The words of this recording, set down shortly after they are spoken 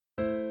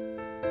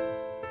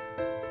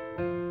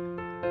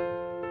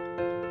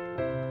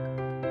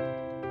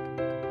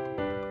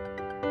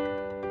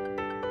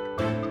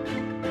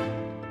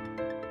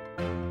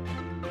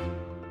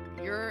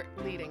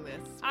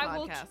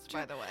podcast,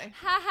 by the way.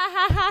 Ha ha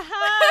ha ha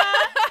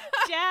ha.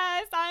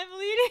 Jess, I'm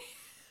leading.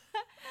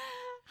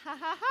 Ha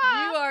ha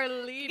ha. You are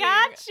leading.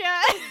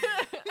 Gotcha.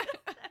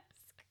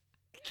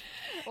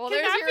 Well, Can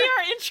there's that your... be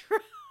our intro?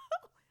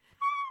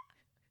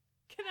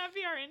 Can that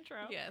be our intro?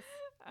 Yes.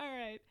 All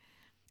right.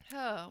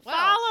 Oh, well.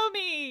 Follow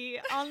me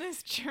on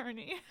this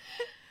journey.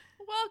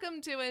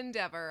 Welcome to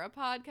Endeavor, a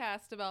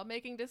podcast about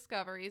making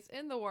discoveries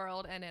in the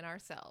world and in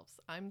ourselves.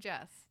 I'm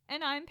Jess.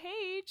 And I'm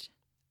Paige.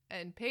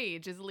 And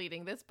Paige is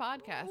leading this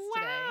podcast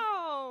today.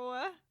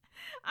 Wow.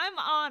 I'm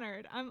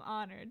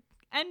honored.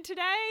 And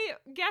today,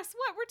 guess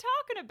what we're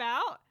talking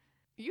about?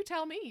 You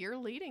tell me. You're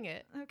leading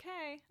it.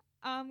 Okay.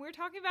 We're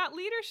talking about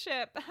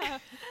leadership.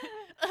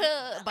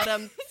 But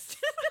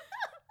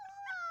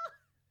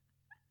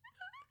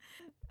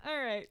All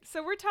right.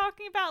 So we're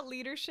talking about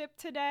leadership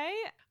today.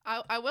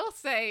 I will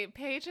say,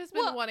 Paige has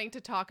been wanting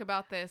to talk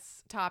about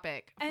this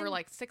topic for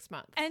like 6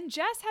 months. And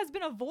Jess has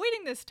been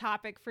avoiding this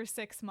topic for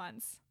 6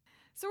 months.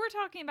 So we're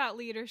talking about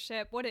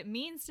leadership, what it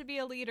means to be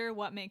a leader,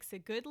 what makes a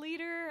good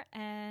leader,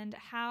 and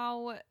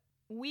how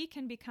we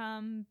can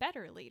become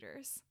better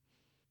leaders.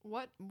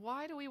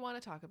 Why do we want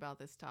to talk about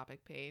this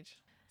topic, Paige?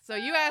 So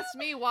you asked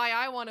me why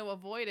I want to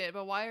avoid it,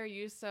 but why are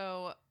you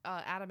so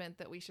adamant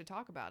that we should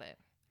talk about it?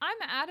 I'm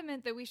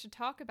adamant that we should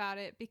talk about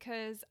it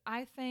because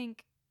I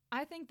think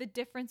the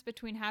difference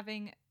between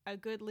having a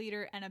good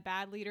leader and a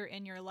bad leader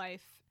in your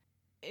life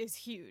is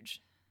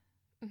huge.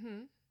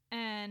 Mm-hmm.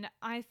 And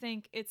I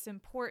think it's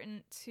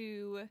important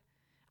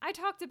I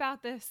talked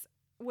about this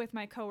with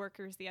my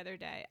coworkers the other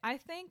day. I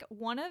think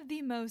one of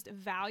the most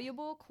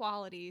valuable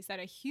qualities that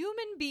a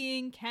human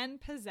being can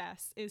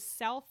possess is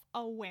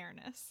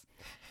self-awareness.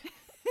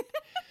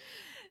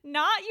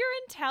 Not your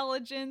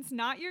intelligence,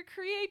 not your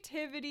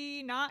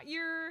creativity, not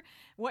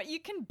what you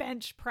can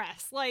bench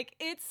press. Like,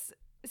 it's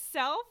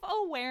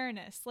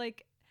self-awareness,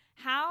 like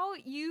how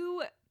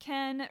you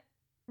can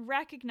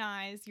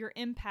recognize your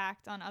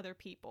impact on other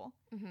people.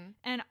 Mm-hmm.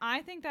 And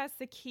I think that's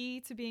the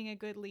key to being a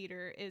good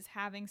leader, is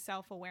having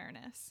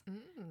self-awareness.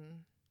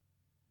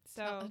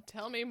 So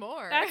tell me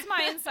more. That's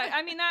my insight.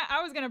 I mean,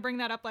 I was going to bring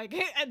that up like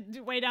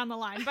way down the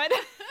line, but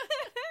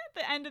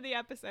the end of the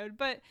episode.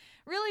 But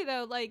really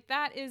though, like,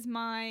 that is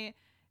my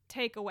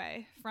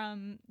takeaway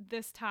from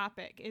this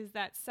topic, is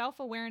that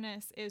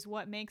self-awareness is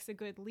what makes a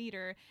good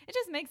leader. It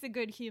just makes a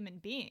good human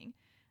being.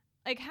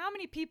 Like, how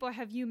many people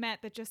have you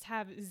met that just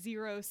have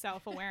zero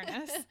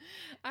self-awareness?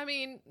 I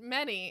mean,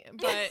 many,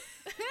 but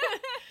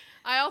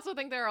I also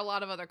think there are a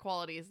lot of other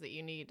qualities that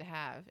you need to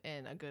have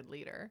in a good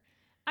leader.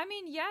 I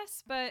mean,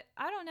 yes, but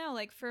I don't know.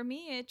 Like, for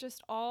me, it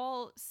just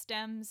all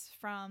stems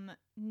from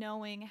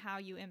knowing how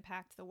you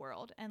impact the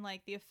world and,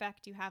 like, the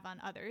effect you have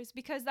on others,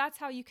 because that's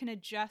how you can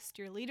adjust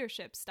your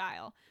leadership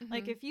style. Mm-hmm.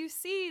 Like, if you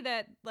see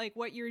that, like,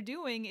 what you're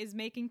doing is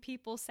making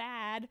people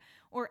sad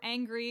or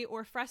angry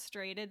or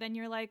frustrated, then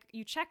you're like,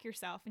 you check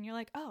yourself and you're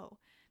like, oh,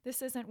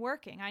 this isn't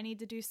working. I need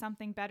to do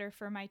something better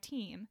for my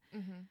team.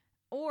 Mm-hmm.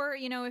 Or,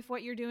 you know, if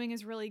what you're doing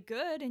is really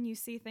good and you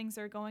see things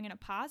are going in a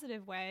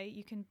positive way,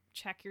 you can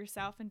check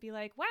yourself and be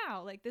like,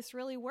 wow, like, this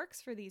really works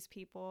for these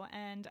people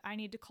and I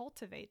need to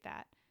cultivate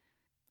that.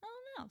 I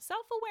don't know.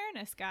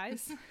 Self-awareness,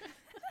 guys.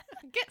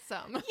 Get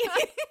some. Okay.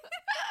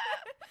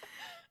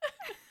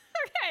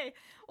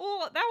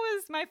 Well, that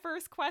was my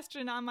first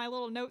question on my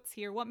little notes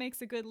here. What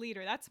makes a good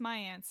leader? That's my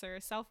answer.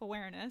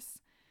 Self-awareness.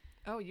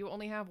 Oh, you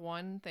only have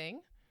one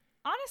thing?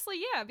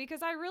 Honestly, yeah,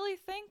 because I really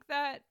think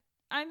that,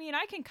 I mean,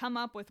 I can come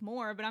up with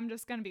more, but I'm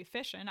just going to be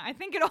fishing. I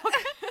think it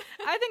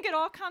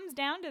all comes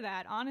down to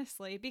that,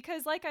 honestly,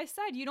 because like I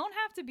said, you don't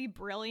have to be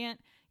brilliant.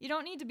 You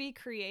don't need to be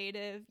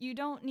creative. You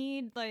don't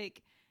need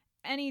like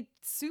any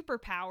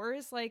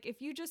superpowers. Like,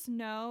 if you just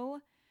know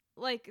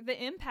like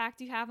the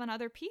impact you have on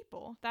other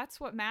people,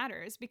 that's what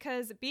matters,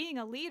 because being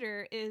a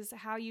leader is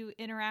how you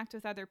interact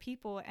with other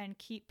people and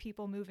keep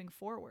people moving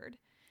forward.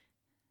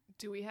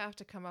 Do we have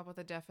to come up with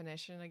a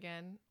definition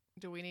again?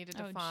 Do we need to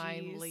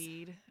define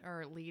lead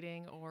or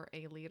leading or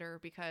a leader?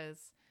 Because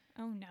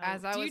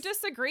do you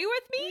disagree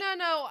with me?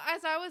 No.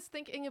 As I was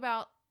thinking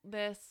about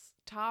this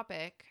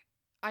topic,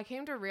 I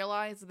came to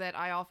realize that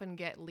I often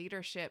get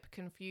leadership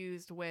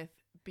confused with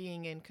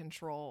being in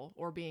control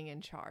or being in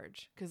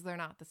charge, because they're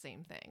not the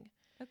same thing.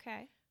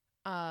 Okay.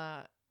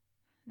 Now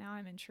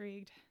I'm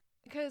intrigued.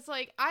 Because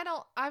like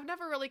I've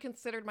never really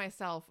considered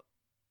myself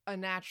a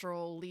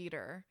natural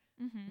leader.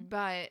 Mm-hmm.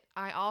 But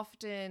I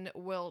often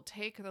will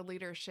take the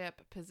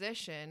leadership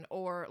position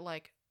or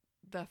like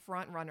the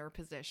front runner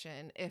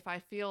position if I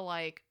feel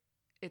like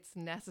it's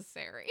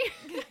necessary.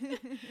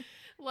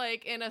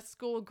 Like in a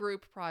school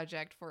group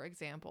project, for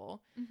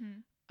example. Mm-hmm.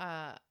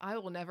 I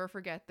will never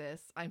forget this.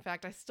 In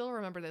fact, I still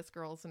remember this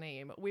girl's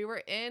name.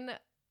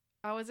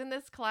 I was in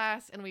this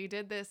class and we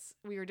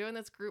were doing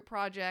this group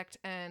project,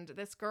 and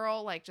this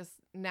girl like just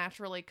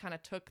naturally kind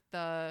of took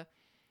the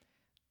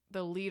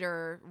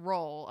leader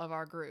role of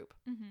our group.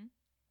 Mm-hmm.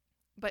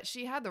 But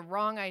she had the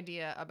wrong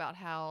idea about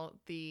how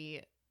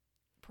the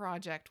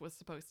project was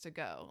supposed to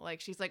go. Like,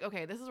 she's like,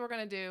 okay, this is what we're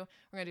going to do.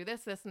 We're going to do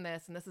this, this,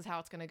 and this is how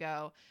it's going to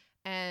go.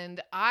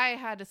 And I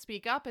had to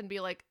speak up and be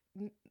like,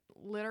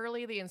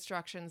 literally the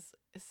instructions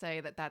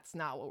say that that's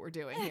not what we're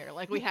doing here.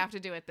 Like, we have to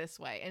do it this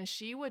way. And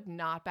she would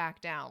not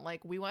back down.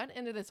 Like, we went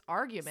into this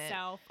argument.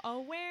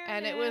 Self-awareness.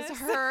 And it was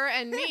her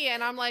and me.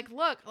 And I'm like,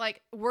 look,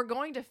 like, we're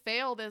going to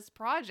fail this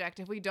project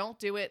if we don't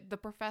do it the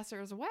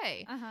professor's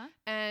way.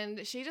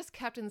 And she just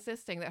kept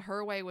insisting that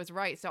her way was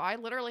right. So I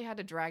literally had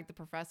to drag the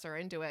professor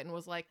into it and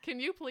was like,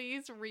 can you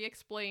please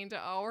re-explain to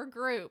our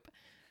group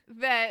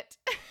that...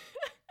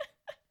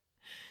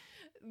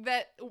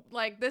 that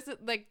like this is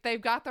like they've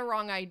got the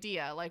wrong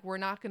idea, like we're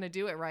not going to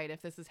do it right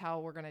if this is how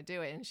we're going to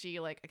do it. And she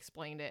like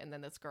explained it, and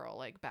then this girl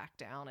like backed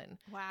down. And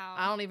wow,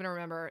 I don't even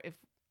remember if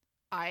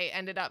I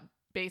ended up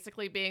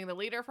basically being the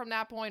leader from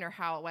that point or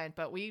how it went,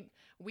 but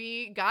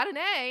we got an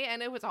A,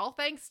 and it was all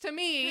thanks to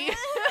me.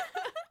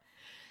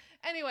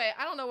 Anyway,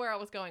 I don't know where I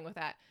was going with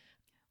that.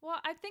 Well,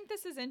 I think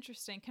this is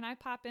interesting. Can I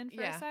pop in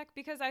for a sec?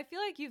 Because I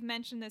feel like you've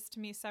mentioned this to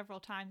me several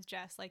times,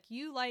 Jess. Like,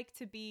 you like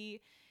to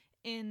be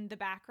in the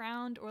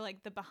background or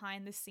like the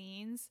behind the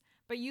scenes,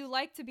 but you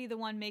like to be the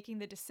one making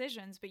the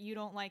decisions, but you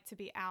don't like to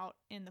be out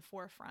in the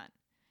forefront.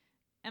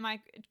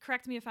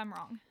 Correct me if I'm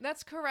wrong.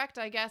 That's correct,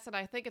 I guess. And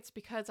I think it's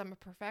because I'm a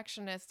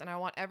perfectionist and I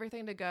want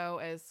everything to go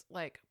as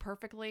like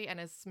perfectly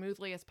and as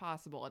smoothly as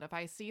possible. And if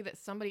I see that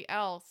somebody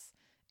else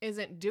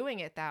isn't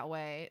doing it that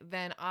way,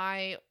 then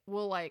I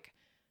will like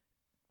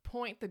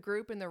point the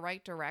group in the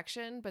right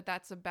direction, but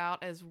that's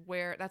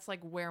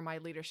like where my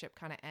leadership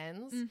kind of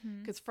ends.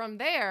 Because from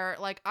there,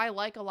 like, I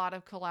like a lot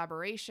of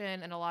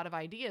collaboration and a lot of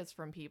ideas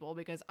from people,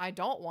 because I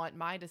don't want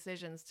my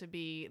decisions to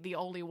be the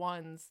only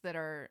ones that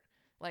are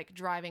like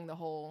driving the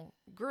whole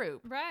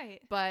group.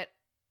 Right. But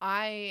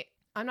I'm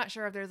not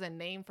sure if there's a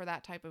name for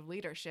that type of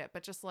leadership,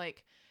 but just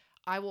like,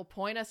 I will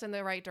point us in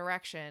the right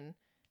direction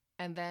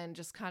and then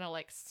just kind of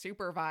like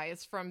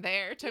supervise from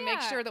there to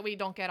make sure that we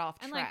don't get off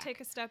track. And like take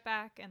a step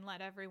back and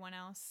let everyone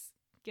else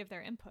give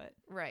their input.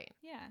 Right.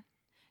 Yeah.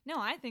 No,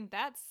 I think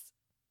that's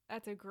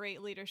a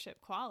great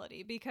leadership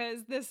quality,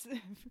 because this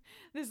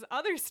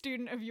other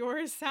student of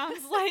yours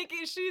sounds like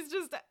she's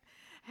just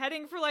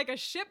heading for like a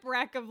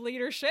shipwreck of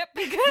leadership,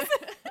 because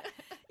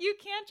you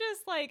can't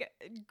just like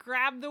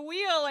grab the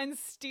wheel and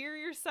steer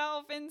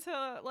yourself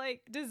into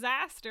like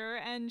disaster.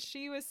 And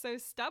she was so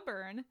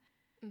stubborn.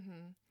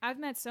 I've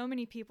met so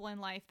many people in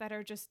life that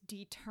are just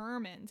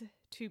determined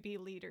to be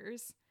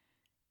leaders,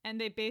 and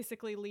they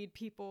basically lead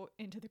people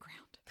into the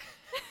ground.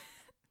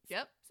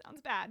 Yep. Sounds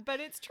bad,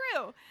 but it's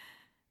true.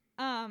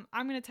 Can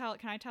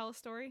I tell a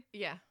story?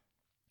 Yeah.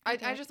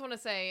 Okay. I just want to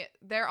say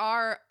there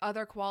are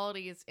other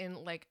qualities in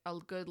like a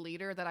good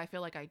leader that I feel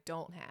like I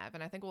don't have,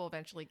 and I think we'll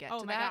eventually get to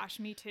that. Oh my gosh,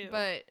 me too.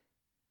 But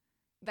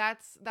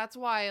that's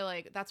why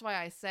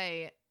I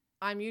say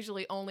I'm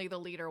usually only the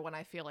leader when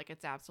I feel like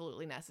it's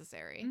absolutely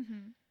necessary.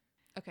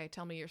 Okay,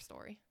 tell me your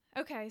story.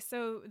 Okay,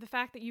 so the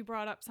fact that you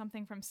brought up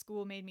something from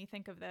school made me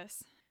think of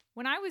this.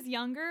 When I was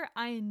younger,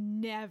 I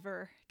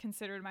never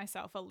considered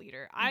myself a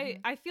leader.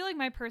 I feel like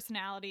my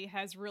personality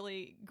has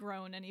really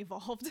grown and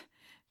evolved,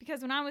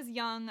 because when I was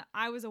young,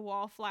 I was a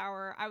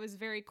wallflower. I was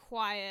very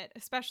quiet,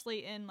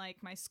 especially in like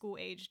my school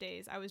age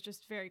days. I was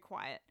just very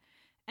quiet.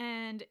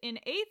 And in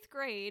 8th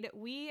grade,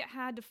 we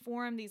had to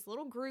form these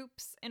little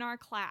groups in our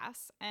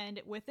class.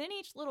 And within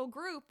each little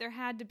group, there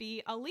had to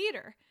be a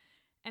leader.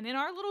 And in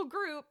our little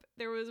group,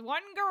 there was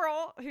one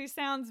girl who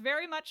sounds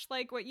very much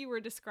like what you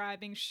were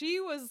describing. She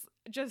was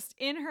just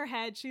in her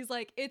head. She's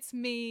like, it's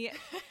me.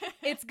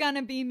 It's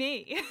gonna be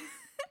me.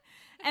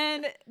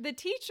 And the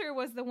teacher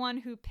was the one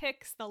who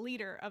picks the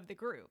leader of the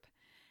group.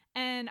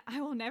 And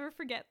I will never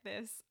forget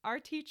this. Our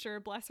teacher,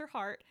 bless her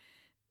heart,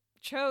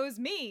 chose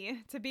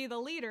me to be the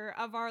leader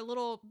of our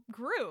little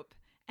group.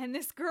 And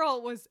this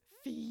girl was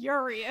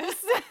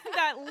furious.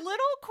 That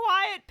little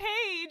quiet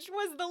Paige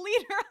was the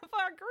leader of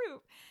our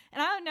group.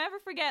 And I'll never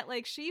forget,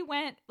 like, she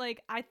went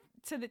like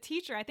to the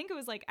teacher, I think it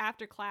was like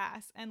after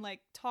class, and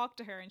like talked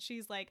to her, and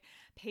she's like,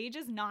 Paige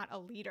is not a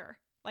leader.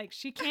 Like,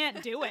 she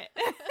can't do it.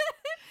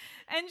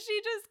 And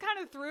she just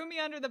kind of threw me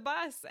under the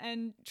bus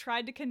and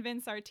tried to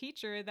convince our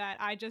teacher that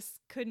I just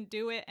couldn't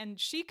do it, and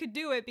she could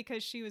do it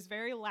because she was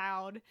very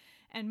loud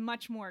and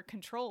much more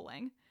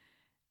controlling.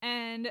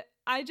 And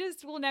I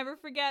just will never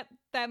forget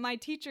that my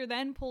teacher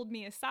then pulled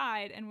me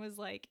aside and was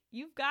like,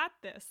 you've got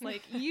this.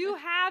 Like, you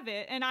have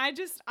it. And I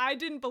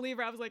didn't believe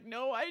her. I was like,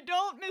 no, I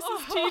don't,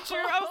 Mrs.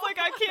 Teacher. I was like,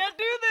 I can't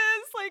do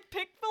this. Like,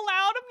 pick the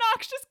loud,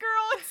 obnoxious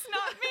girl. It's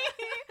not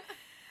me.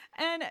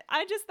 And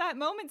that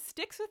moment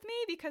sticks with me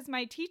because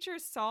my teacher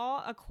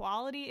saw a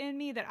quality in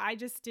me that I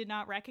just did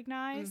not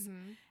recognize.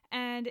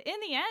 And in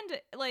the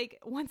end, like,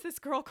 once this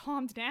girl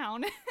calmed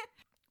down,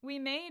 we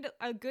made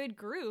a good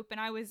group, and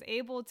I was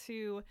able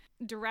to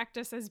direct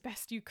us as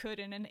best you could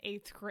in an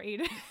 8th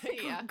grade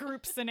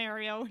group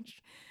scenario,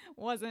 which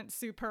wasn't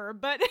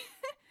superb. But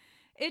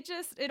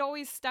it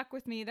always stuck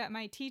with me that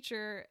my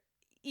teacher,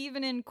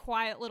 even in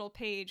quiet little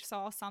Paige,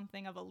 saw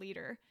something of a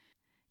leader.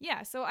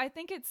 Yeah, so I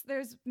think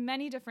there's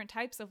many different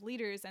types of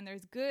leaders, and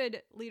there's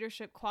good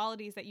leadership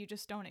qualities that you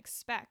just don't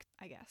expect,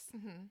 I guess.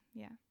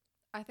 Yeah.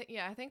 I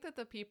think that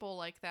the people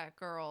like that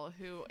girl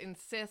who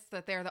insists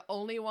that they're the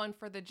only one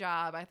for the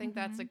job, I think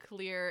that's a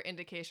clear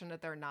indication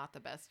that they're not the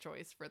best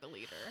choice for the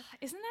leader.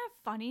 Isn't that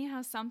funny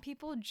how some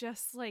people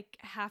just like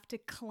have to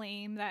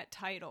claim that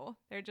title?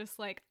 They're just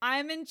like,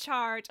 I'm in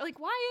charge. Like,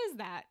 why is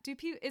that?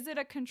 Is it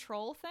a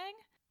control thing?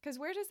 Because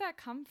where does that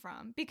come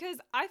from? Because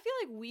I feel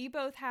like we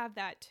both have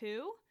that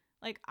too.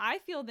 Like, I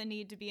feel the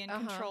need to be in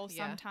control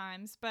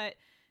sometimes, but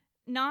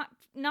not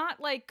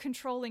like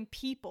controlling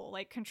people,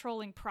 like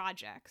controlling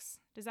projects.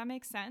 Does that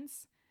make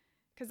sense?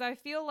 Because I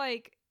feel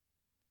like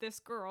this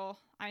girl,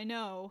 I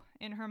know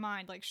in her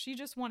mind, like she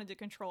just wanted to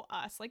control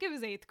us. Like it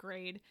was 8th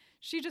grade.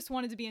 She just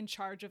wanted to be in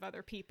charge of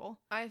other people.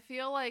 I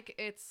feel like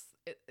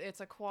it's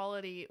a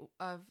quality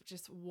of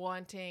just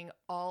wanting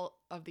all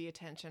of the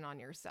attention on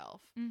yourself,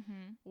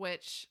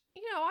 which,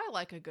 I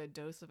like a good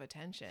dose of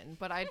attention,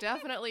 but I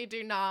definitely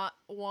do not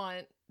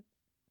want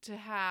to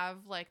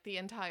have like the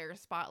entire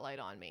spotlight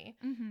on me,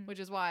 which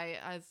is why,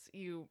 as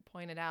you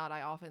pointed out,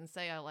 I often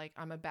say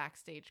I'm a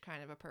backstage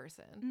kind of a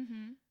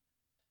person.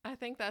 I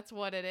think that's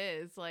what it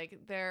is. Like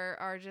there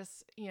are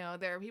just,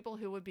 there are people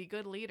who would be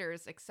good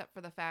leaders except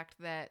for the fact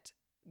that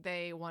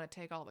they want to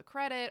take all the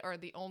credit, or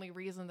the only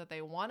reason that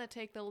they want to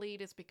take the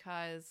lead is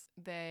because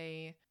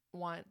they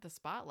want the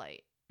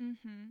spotlight.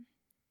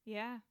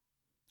 Yeah.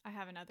 I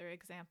have another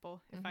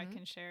example if I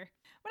can share.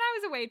 When I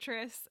was a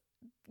waitress,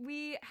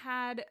 we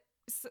had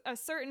a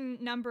certain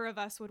number of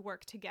us would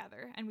work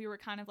together, and we were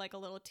kind of like a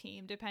little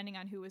team depending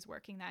on who was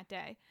working that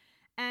day.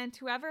 And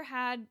whoever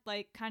had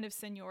like kind of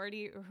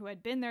seniority or who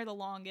had been there the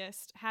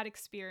longest, had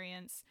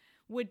experience,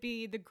 would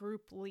be the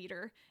group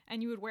leader.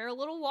 And you would wear a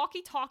little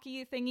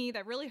walkie-talkie thingy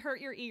that really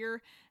hurt your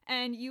ear,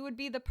 and you would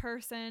be the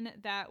person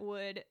that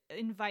would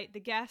invite the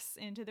guests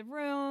into the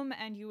room,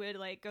 and you would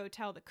like go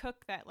tell the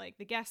cook that like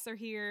the guests are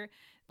here.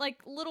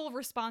 Like little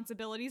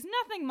responsibilities,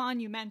 nothing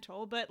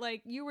monumental, but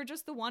like you were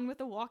just the one with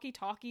the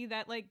walkie-talkie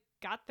that like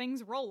got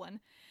things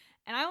rolling.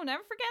 And I will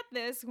never forget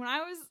this. When I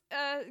was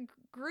a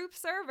group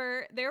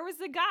server, there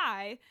was a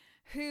guy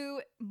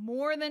who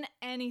more than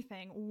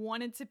anything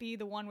wanted to be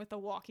the one with the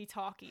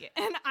walkie-talkie.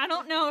 And I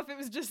don't know if it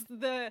was just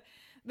the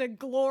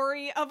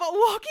glory of a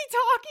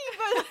walkie-talkie,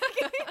 but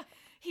like,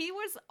 he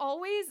was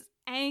always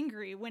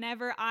angry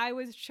whenever I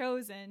was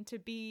chosen to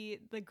be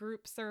the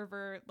group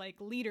server like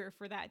leader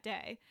for that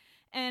day.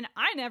 And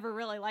I never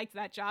really liked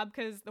that job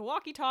because the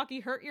walkie-talkie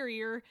hurt your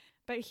ear,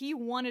 but he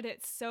wanted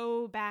it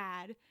so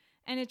bad.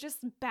 And it just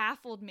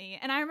baffled me.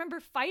 And I remember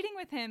fighting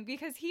with him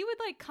because he would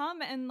like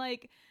come and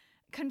like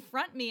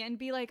confront me and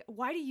be like,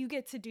 why do you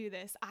get to do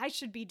this? I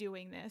should be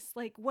doing this.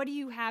 Like, what do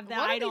you have that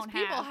I don't have? What do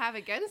these people have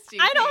against you?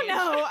 I don't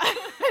know.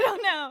 I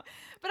don't know.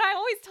 But I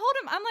always told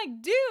him, I'm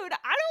like, dude,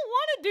 I don't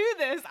want to do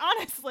this.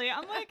 Honestly,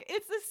 I'm like,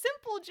 it's a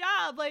simple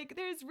job. Like,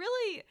 there's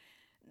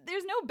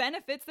no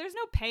benefits. There's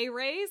no pay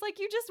raise. Like,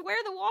 you just wear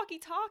the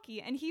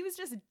walkie-talkie. And he was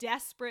just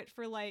desperate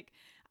for like,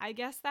 I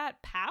guess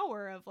that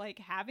power of like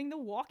having the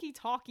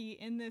walkie-talkie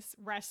in this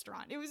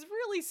restaurant. It was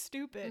really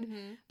stupid,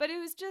 but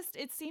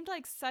it seemed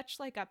like such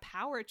like a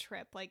power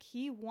trip. Like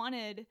he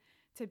wanted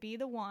to be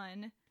the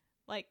one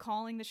like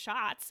calling the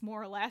shots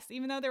more or less,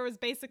 even though there was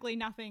basically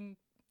nothing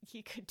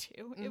he could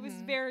do. It was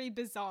very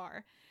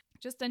bizarre.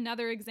 Just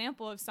another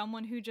example of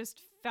someone who just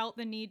felt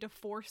the need to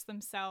force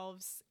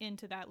themselves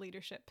into that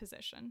leadership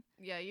position.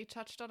 Yeah, you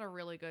touched on a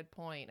really good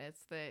point.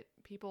 It's that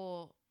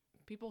people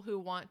who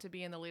want to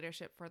be in the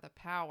leadership for the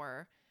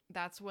power,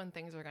 that's when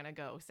things are going to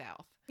go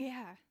south.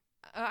 Yeah.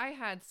 I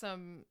had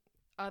some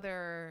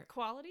other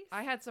qualities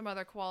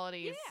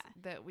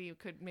that we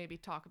could maybe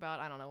talk about.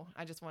 I don't know.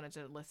 I just wanted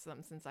to list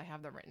them since I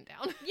have them written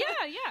down. Yeah.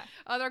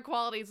 Other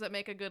qualities that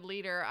make a good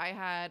leader. I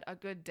had a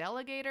good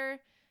delegator.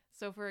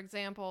 So for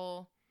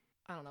example,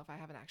 I don't know if I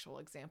have an actual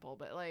example,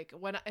 but like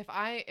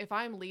if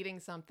I'm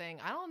leading something,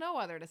 I don't know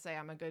whether to say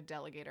I'm a good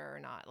delegator or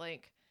not.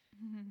 Like,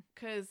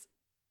 because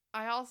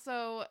I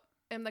also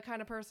am the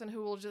kind of person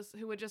who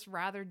would just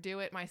rather do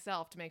it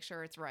myself to make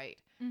sure it's right.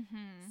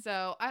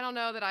 So I don't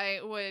know that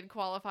I would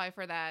qualify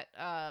for that.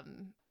 I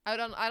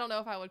don't know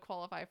if I would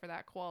qualify for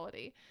that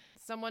quality.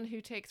 Someone who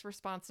takes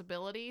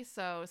responsibility.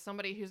 So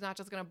somebody who's not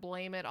just going to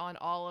blame it on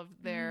all of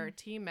their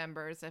team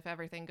members if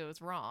everything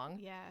goes wrong.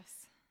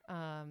 Yes.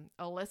 A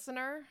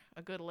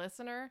good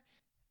listener,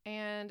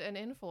 and an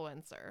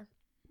influencer,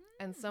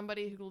 and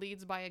somebody who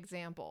leads by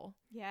example.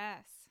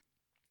 Yes.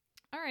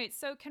 All right,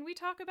 so can we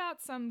talk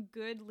about some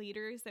good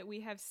leaders that we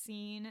have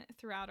seen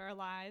throughout our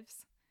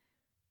lives?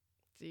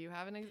 Do you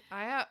have an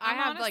I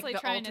have like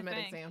the ultimate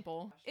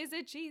example. Is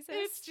it Jesus?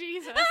 It's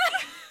Jesus.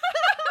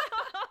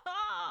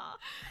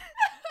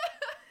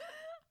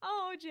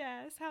 Oh,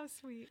 Jess, how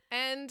sweet.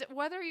 And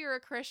whether you're a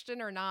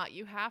Christian or not,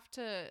 you have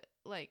to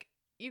like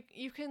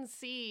you can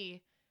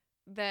see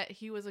that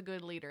he was a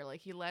good leader. Like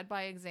he led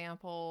by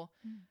example.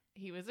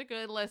 He was a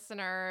good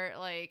listener.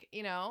 Like,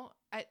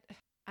 I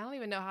don't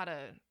even know how to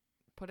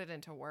put it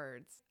into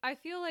words. I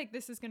feel like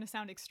this is going to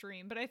sound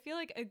extreme, but I feel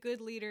like a good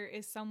leader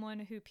is someone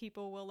who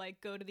people will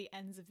like go to the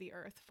ends of the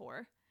earth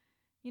for.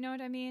 You know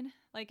what I mean?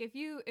 Like if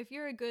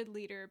you're a good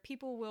leader,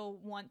 people will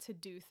want to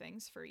do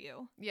things for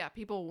you. Yeah,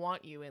 people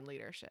want you in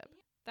leadership.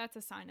 That's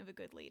a sign of a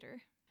good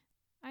leader.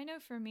 I know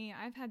for me,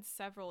 I've had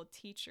several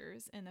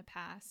teachers in the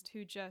past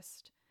who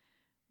just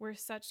were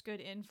such good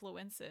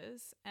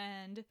influences.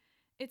 And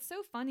it's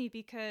so funny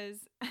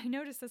because I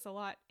noticed this a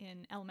lot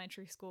in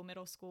elementary school,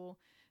 middle school.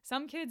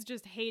 Some kids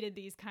just hated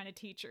these kind of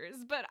teachers,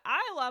 but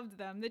I loved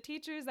them. The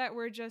teachers that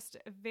were just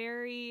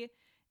very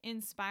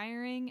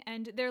inspiring,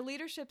 and their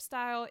leadership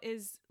style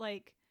is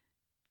like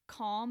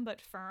calm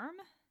but firm.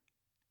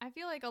 I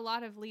feel like a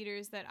lot of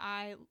leaders that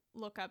I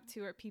look up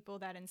to are people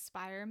that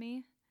inspire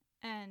me.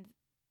 And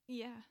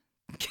yeah.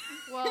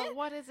 Well,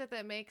 what is it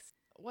that makes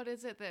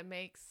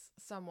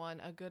someone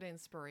a good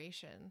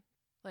inspiration?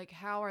 Like,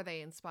 how are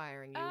they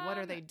inspiring you? What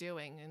are they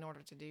doing in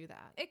order to do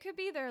that? It could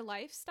be their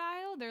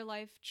lifestyle, their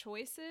life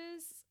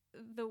choices,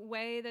 the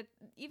way that,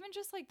 even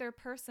just like their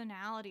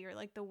personality or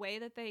like the way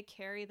that they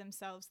carry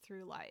themselves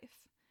through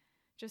life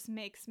just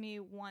makes me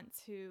want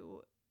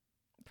to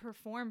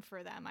perform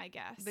for them, I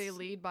guess. They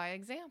lead by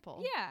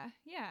example.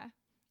 Yeah.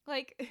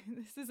 Like,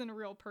 this isn't a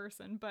real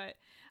person, but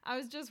I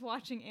was just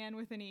watching Anne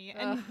with an E,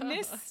 and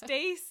Miss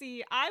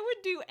Stacy, I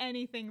would do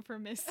anything for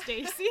Miss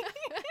Stacy.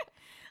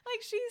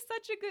 Like, she's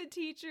such a good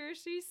teacher.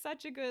 She's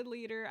such a good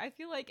leader. I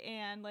feel like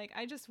Anne, like,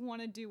 I just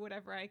want to do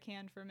whatever I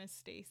can for Miss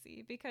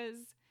Stacy because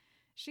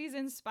she's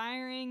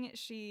inspiring.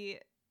 She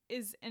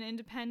is an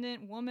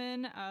independent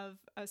woman of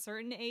a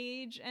certain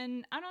age,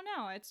 and I don't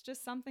know. It's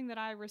just something that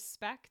I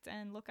respect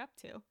and look up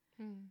to.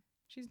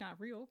 She's not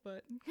real,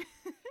 but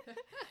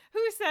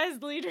who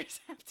says leaders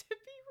have to be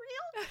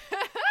real?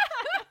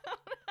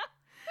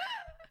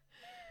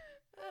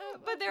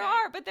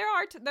 But there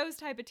are those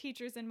type of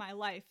teachers in my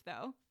life,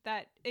 though,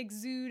 that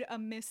exude a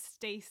Miss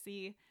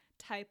Stacy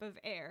type of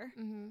air.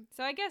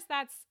 So I guess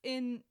that's,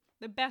 in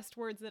the best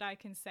words that I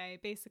can say,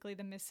 basically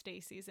the Miss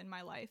Stacys in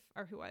my life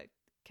are who I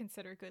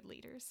consider good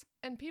leaders.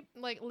 And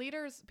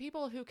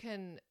people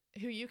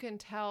who you can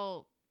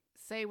tell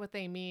say what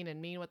they mean and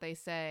mean what they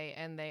say,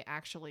 and they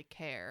actually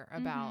care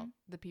about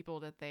the people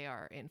that they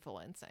are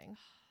influencing.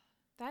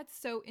 That's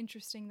so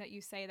interesting that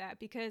you say that,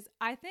 because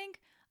I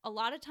think a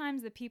lot of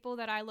times the people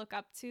that I look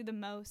up to the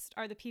most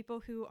are the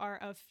people who are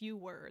of few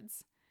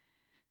words.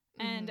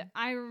 And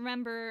I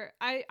remember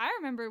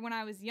when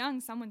I was young,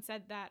 someone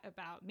said that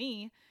about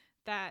me,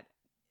 that,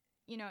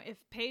 you know, if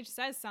Paige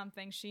says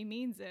something, she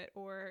means it.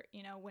 Or,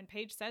 you know, when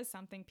Paige says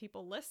something,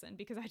 people listen,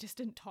 because I just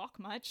didn't talk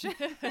much.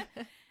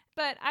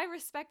 But I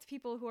respect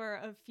people who are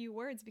of few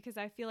words because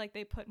I feel like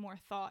they put more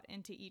thought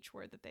into each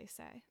word that they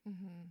say.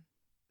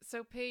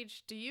 So,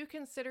 Paige, do you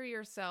consider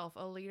yourself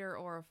a leader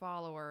or a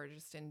follower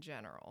just in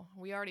general?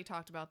 We already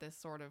talked about this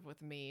sort of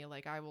with me.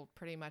 Like, I will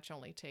pretty much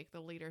only take the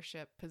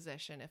leadership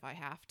position if I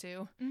have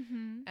to.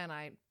 And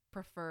I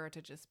prefer to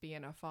just be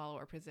in a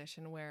follower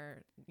position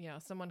where, you know,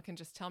 someone can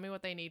just tell me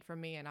what they need from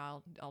me and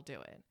I'll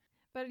do it.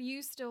 But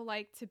you still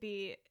like to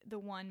be the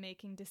one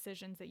making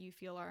decisions that you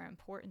feel are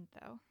important,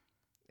 though.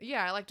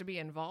 Yeah, I like to be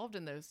involved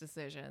in those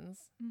decisions.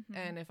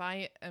 And if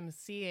I am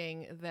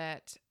seeing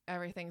that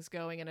everything's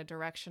going in a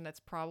direction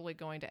that's probably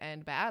going to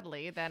end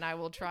badly, then I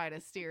will try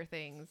to steer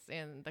things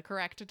in the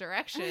correct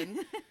direction.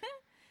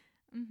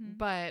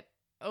 But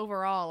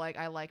overall, like,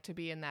 I like to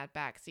be in that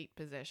backseat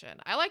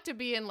position. I like to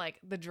be in like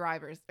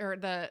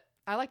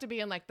I like to be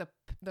in like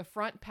the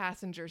front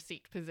passenger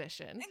seat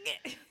position.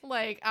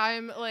 Like,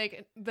 I'm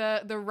like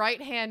the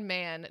right-hand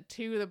man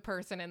to the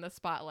person in the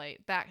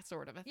spotlight, that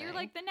sort of a thing. You're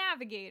like the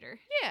navigator.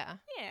 Yeah,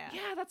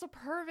 that's a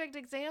perfect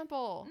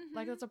example.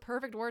 Like, that's a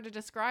perfect word to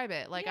describe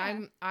it. Like,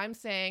 I'm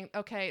saying,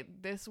 okay,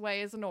 this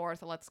way is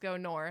north, let's go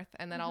north,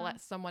 and then I'll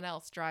let someone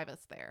else drive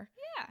us there.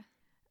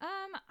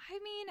 I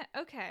mean,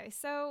 okay,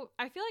 so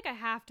I feel like I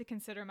have to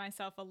consider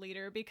myself a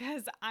leader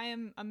because I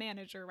am a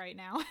manager right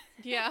now.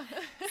 Yeah.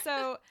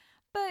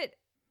 But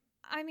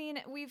I mean,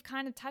 we've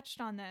kind of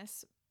touched on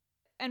this,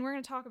 and we're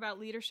going to talk about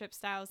leadership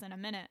styles in a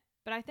minute,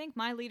 but I think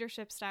my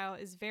leadership style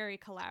is very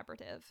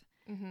collaborative.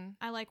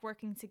 I like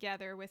working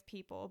together with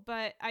people,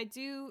 but I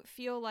do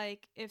feel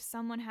like if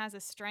someone has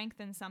a strength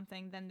in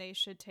something, then they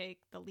should take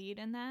the lead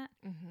in that.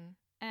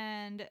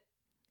 And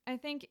I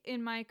think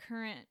in my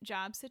current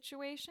job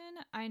situation,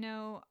 I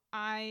know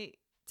I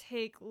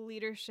take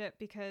leadership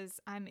because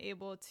I'm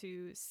able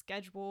to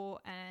schedule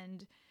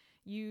and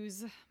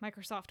use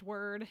Microsoft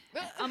Word,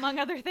 among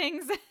other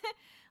things.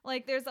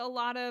 Like, there's a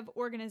lot of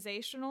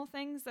organizational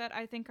things that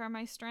I think are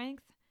my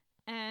strength,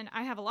 and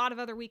I have a lot of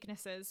other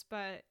weaknesses,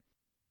 but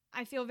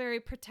I feel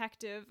very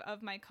protective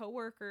of my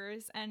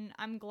coworkers, and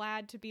I'm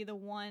glad to be the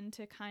one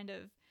to kind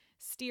of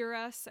steer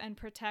us and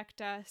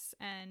protect us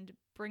and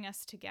bring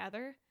us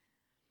together.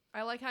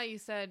 I like how you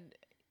said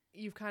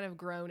you've kind of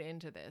grown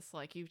into this.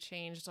 Like, you've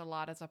changed a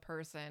lot as a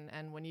person,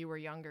 and when you were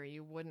younger,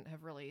 you wouldn't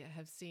have really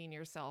have seen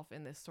yourself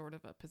in this sort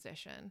of a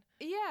position.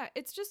 Yeah,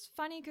 it's just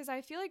funny because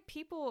I feel like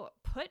people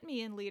put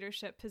me in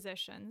leadership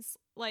positions.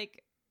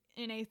 Like,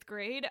 in 8th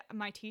grade,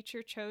 my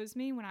teacher chose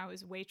me when I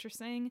was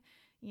waitressing.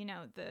 You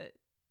know, the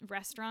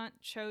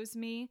restaurant chose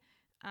me.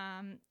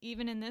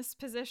 Even in this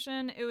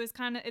position, it's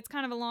kind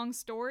of a long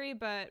story,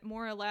 but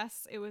more or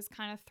less it was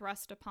kind of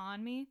thrust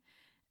upon me.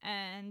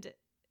 And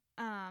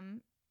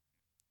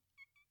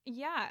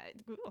yeah,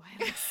 oh,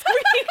 I look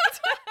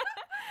squeaked.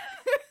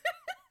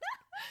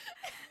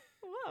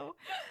 Whoa.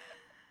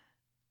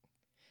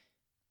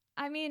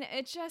 I mean,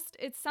 it's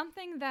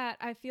something that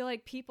I feel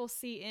like people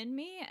see in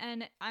me,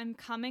 and I'm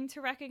coming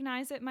to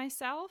recognize it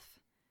myself.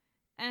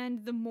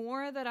 And the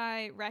more that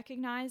I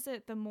recognize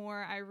it, the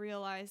more I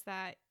realize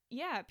that,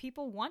 yeah,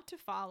 people want to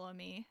follow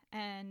me,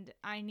 and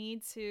I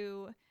need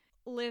to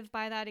live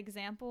by that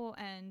example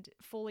and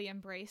fully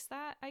embrace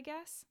that, I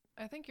guess.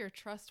 I think you're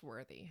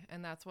trustworthy,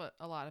 and that's what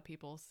a lot of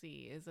people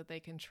see, is that they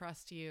can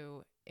trust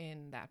you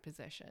in that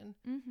position.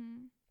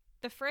 Mm-hmm.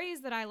 The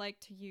phrase that I like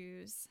to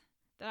use,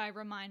 that I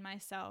remind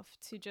myself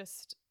to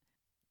just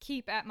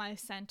keep at my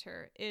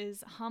center,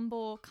 is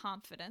humble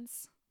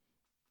confidence,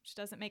 which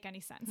doesn't make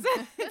any sense.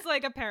 It's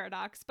like a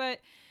paradox, but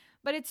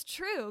it's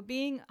true,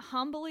 being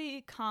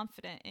humbly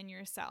confident in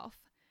yourself,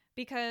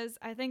 because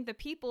I think the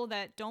people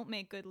that don't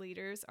make good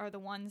leaders are the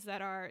ones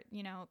that are,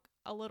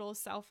 a little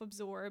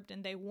self-absorbed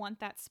and they want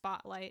that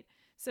spotlight.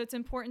 So it's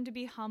important to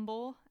be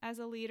humble as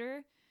a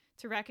leader,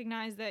 to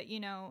recognize that,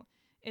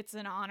 it's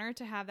an honor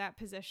to have that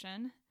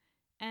position.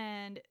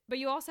 But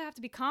you also have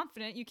to be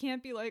confident. You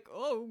can't be like,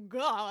 oh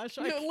gosh,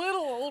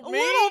 little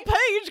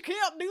Paige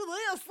can't do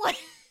this. Like,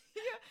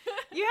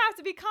 you have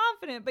to be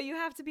confident, but you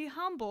have to be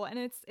humble, and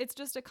it's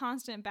just a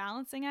constant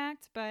balancing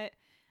act. But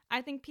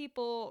I think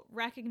people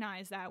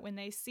recognize that when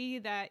they see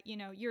that,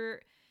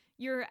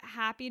 you're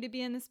happy to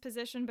be in this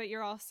position, but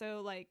you're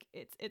also like,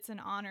 it's an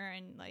honor,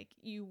 and like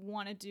you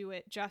want to do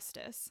it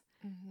justice.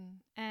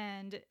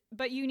 Mm-hmm.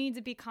 But you need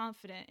to be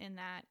confident in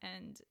that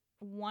and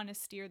want to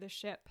steer the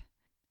ship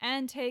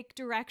and take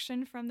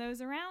direction from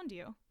those around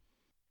you.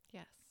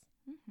 Yes.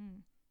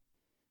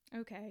 Mm-hmm.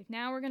 Okay,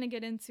 now we're going to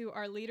get into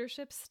our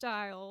leadership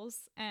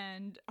styles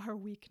and our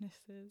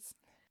weaknesses.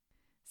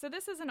 So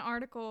this is an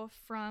article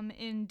from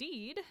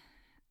Indeed,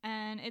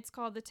 and it's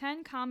called The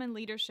 10 Common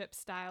Leadership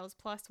Styles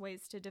Plus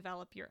Ways to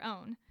Develop Your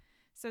Own.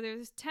 So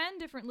there's 10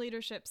 different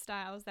leadership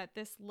styles that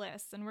this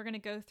lists, and we're going to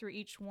go through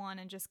each one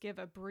and just give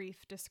a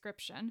brief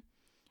description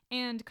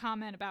and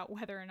comment about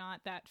whether or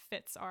not that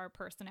fits our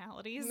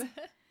personalities.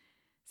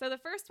 So the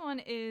first one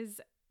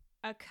is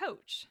a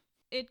coach.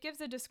 It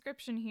gives a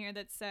description here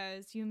that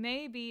says, you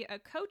may be a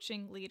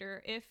coaching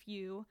leader if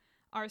you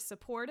are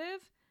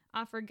supportive,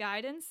 offer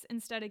guidance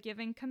instead of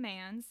giving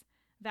commands,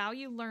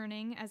 value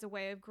learning as a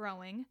way of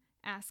growing,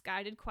 ask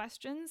guided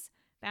questions,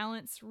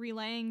 balance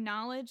relaying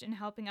knowledge and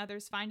helping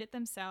others find it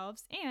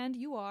themselves, and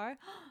you are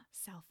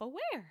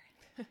self-aware.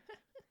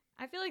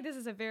 I feel like this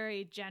is a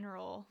very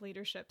general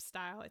leadership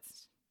style.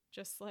 It's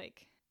just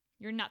like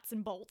your nuts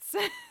and bolts.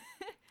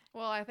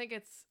 Well, I think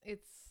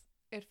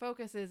it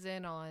focuses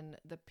in on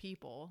the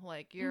people.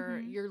 Like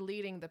you're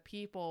leading the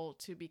people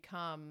to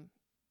become,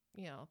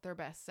 their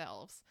best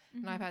selves.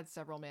 Mm-hmm. And I've had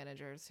several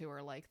managers who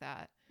are like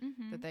that,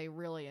 that they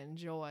really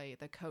enjoy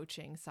the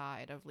coaching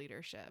side of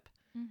leadership.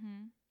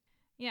 Mm-hmm.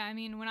 Yeah, I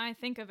mean, when I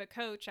think of a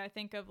coach, I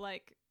think of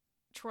like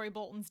Troy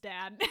Bolton's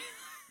dad.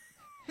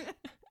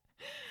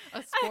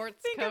 A sports coach. I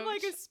think of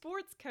like a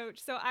sports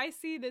coach. So I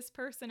see this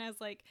person as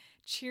like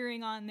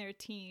cheering on their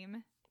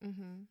team.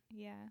 Mm-hmm.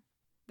 Yeah.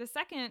 The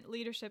second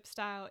leadership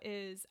style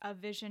is a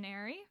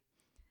visionary.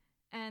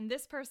 And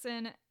this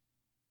person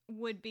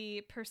would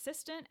be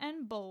persistent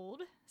and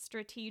bold,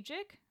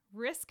 strategic,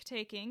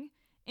 risk-taking,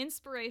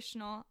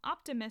 inspirational,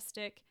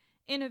 optimistic,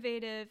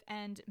 innovative,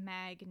 and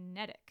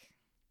magnetic.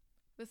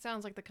 This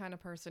sounds like the kind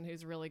of person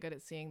who's really good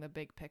at seeing the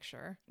big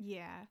picture.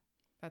 Yeah.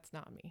 That's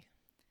not me.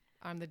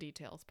 I'm the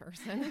details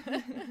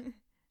person.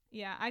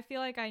 Yeah, I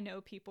feel like I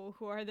know people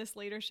who are this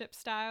leadership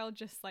style,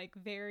 just like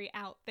very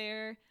out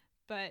there,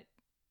 but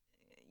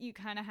you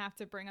kind of have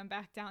to bring them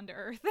back down to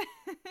earth.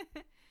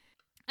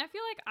 I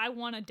feel like I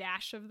want a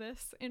dash of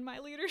this in my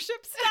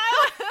leadership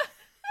style.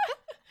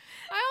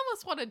 I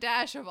almost want a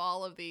dash of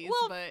all of these,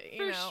 well, but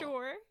for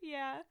sure,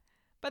 yeah.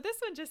 But this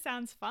one just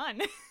sounds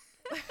fun.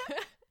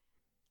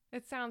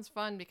 It sounds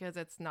fun because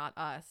it's not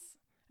us,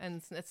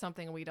 and it's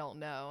something we don't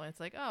know. It's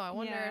like, oh, I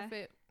wonder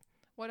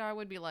what I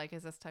would be like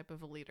as this type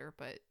of a leader,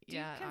 but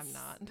I'm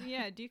not.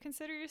 Yeah, do you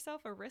consider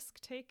yourself a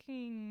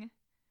risk-taking?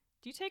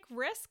 Do you take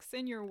risks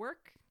in your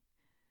work?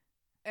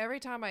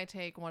 Every time I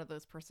take one of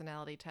those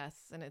personality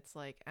tests and it's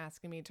like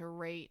asking me to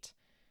rate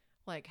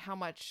like how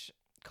much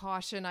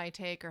caution I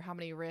take or how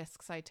many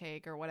risks I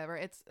take or whatever,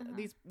 it's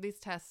these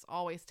tests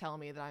always tell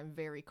me that I'm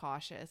very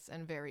cautious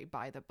and very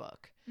by the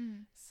book.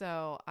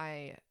 So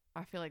I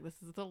feel like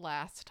this is the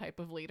last type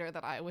of leader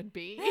that I would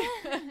be.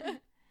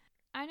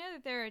 I know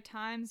that there are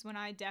times when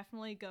I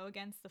definitely go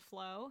against the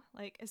flow,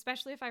 like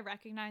especially if I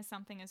recognize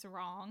something is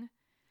wrong.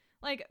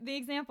 Like the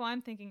example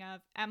I'm thinking of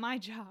at my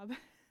job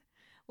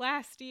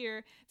last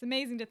year, it's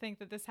amazing to think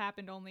that this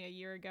happened only a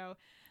year ago.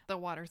 The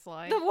water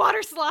slide.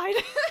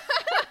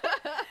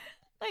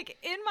 Like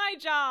in my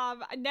job,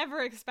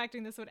 never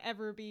expecting this would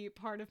ever be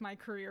part of my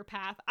career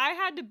path, I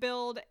had to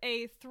build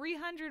a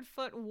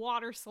 300-foot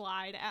water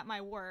slide at my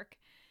work.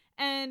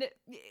 And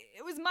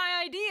it was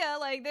my idea.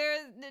 Like,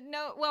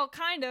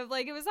 kind of.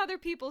 Like, it was other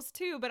people's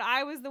too, but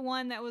I was the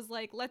one that was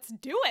like, let's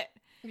do it.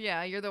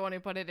 Yeah, you're the one who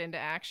put it into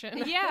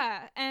action.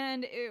 Yeah,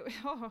 and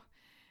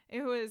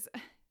it was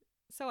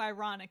so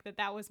ironic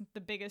that was the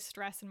biggest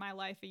stress in my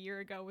life a year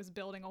ago, was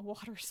building a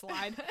water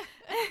slide.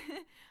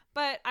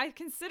 But I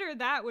consider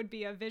that would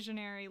be a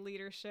visionary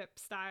leadership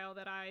style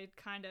that I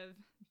kind of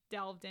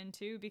delved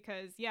into,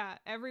 because yeah,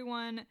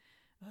 everyone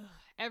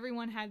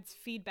had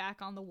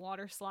feedback on the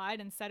water slide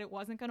and said it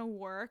wasn't going to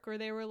work, or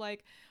they were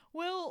like,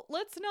 well,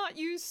 let's not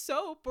use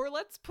soap, or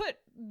let's put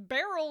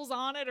barrels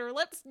on it, or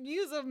let's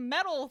use a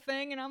metal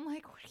thing. And I'm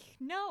like, what do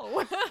you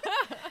know?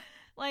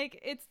 Like,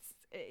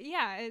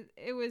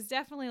 it was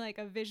definitely like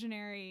a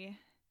visionary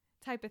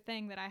type of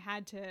thing that I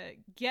had to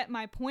get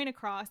my point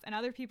across, and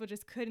other people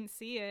just couldn't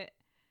see it.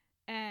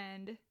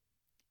 And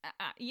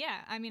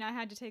I mean, I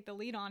had to take the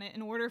lead on it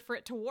in order for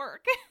it to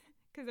work,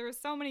 because there were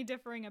so many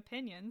differing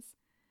opinions.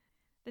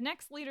 The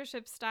next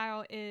leadership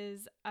style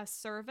is a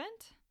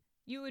servant.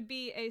 You would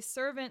be a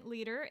servant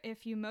leader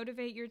if you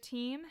motivate your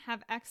team,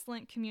 have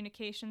excellent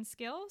communication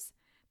skills,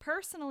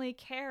 personally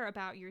care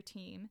about your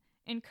team,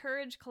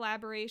 encourage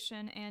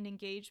collaboration and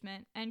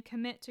engagement, and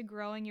commit to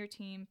growing your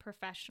team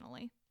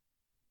professionally.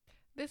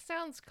 This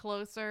sounds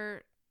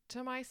closer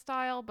to my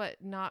style,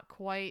 but not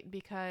quite,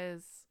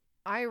 because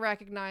I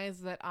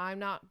recognize that I'm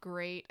not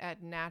great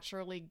at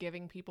naturally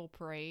giving people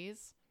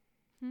praise.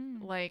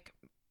 Like,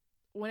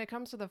 when it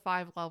comes to the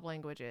 5 love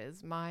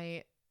languages,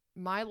 my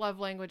love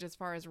language as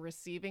far as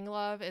receiving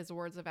love is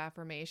words of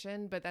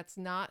affirmation, but that's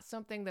not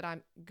something that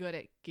I'm good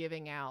at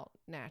giving out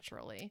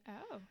naturally.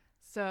 Oh.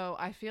 So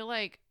I feel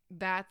like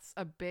that's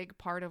a big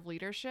part of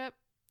leadership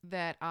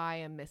that I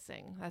am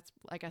missing. That's,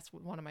 I guess,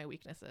 one of my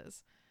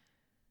weaknesses.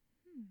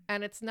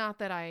 And it's not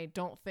that I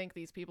don't think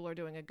these people are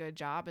doing a good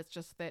job. It's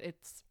just that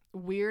it's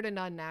weird and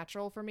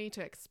unnatural for me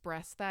to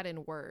express that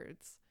in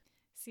words.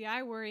 See,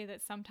 I worry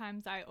that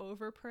sometimes I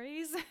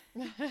overpraise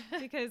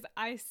because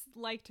I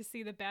like to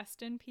see the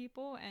best in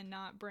people and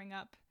not bring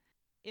up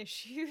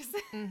issues.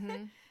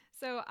 Mm-hmm.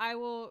 So I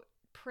will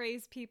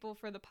praise people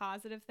for the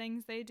positive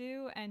things they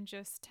do and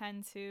just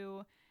tend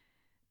to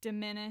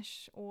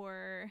diminish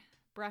or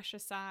brush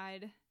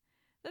aside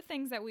the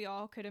things that we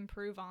all could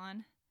improve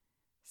on.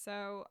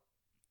 So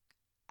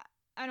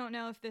I don't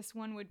know if this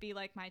one would be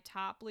like my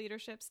top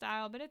leadership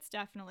style, but it's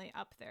definitely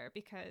up there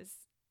because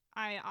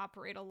I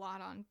operate a lot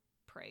on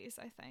praise,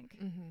 I think,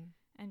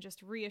 and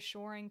just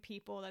reassuring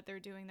people that they're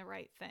doing the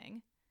right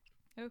thing.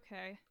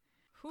 Okay.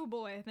 Oh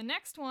boy. The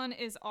next one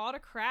is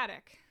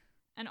autocratic.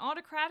 An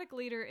autocratic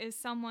leader is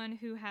someone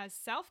who has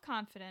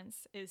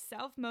self-confidence, is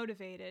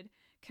self-motivated,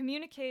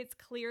 communicates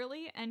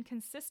clearly and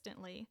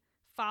consistently,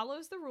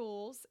 follows the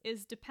rules,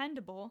 is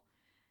dependable,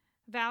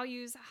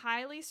 values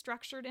highly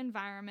structured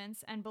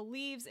environments, and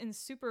believes in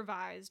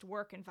supervised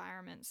work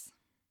environments.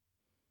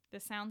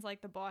 This sounds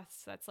like the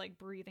boss that's like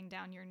breathing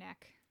down your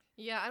neck.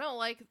 Yeah, I don't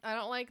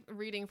like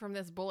reading from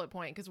this bullet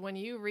point, because when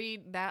you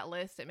read that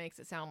list, it makes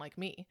it sound like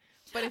me.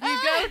 But if you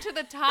go to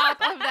the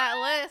top of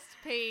that list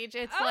page,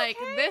 it's like,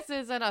 this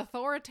is an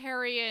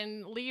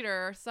authoritarian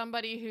leader,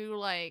 somebody who,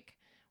 like,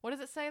 what does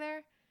it say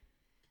there?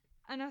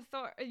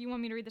 You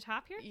want me to read the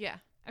top here? Yeah.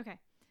 Okay.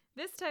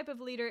 This type of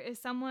leader is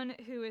someone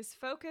who is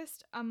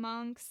focused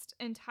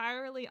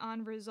entirely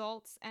on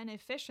results and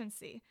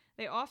efficiency.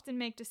 They often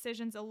make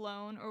decisions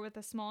alone or with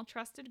a small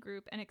trusted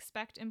group and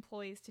expect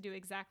employees to do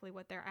exactly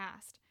what they're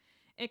asked.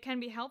 It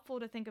can be helpful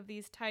to think of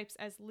these types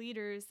as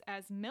leaders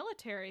as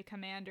military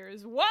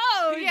commanders.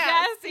 Whoa, yeah,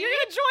 Jess, you're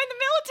going to join the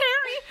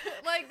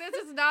military. Like,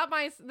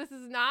 this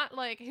is not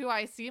like who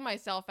I see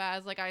myself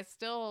as. Like, I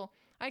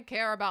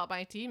care about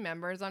my team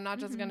members. I'm not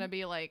just going to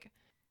be like,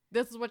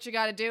 this is what you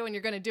got to do, and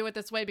you're going to do it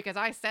this way because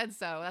I said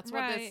so. That's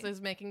what this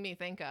is making me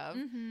think of.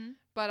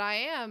 But I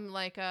am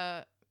like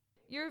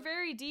you're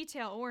very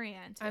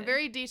detail-oriented. I'm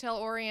very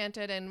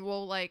detail-oriented, and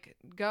will like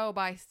go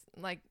by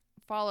like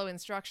follow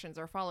instructions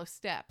or follow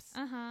steps.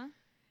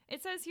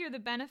 It says here the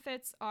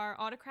benefits are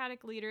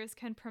autocratic leaders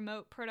can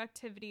promote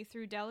productivity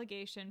through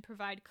delegation,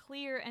 provide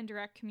clear and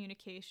direct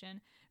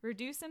communication,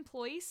 reduce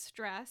employee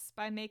stress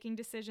by making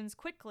decisions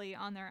quickly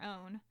on their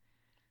own.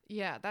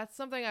 Yeah, that's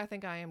something I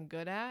think I am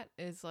good at,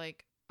 is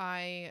like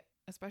I,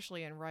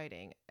 especially in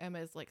writing, am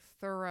as like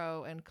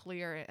thorough and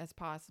clear as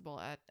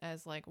possible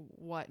as like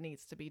what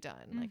needs to be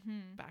done. Like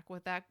back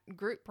with that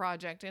group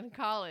project in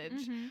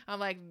college,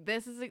 I'm like,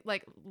 this is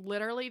like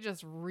literally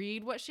just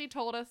read what she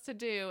told us to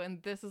do,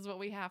 and this is what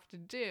we have to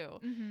do.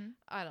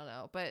 I don't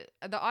know, but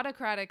the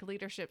autocratic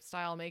leadership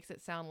style makes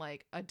it sound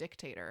like a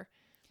dictator,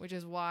 which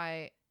is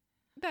why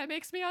that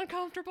makes me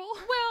uncomfortable.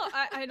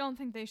 Well, I don't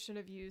think they should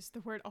have used the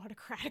word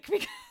autocratic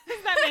because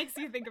that makes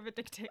you think of a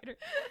dictator.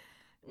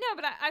 No,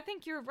 but I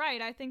think you're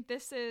right. I think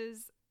this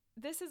is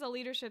a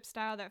leadership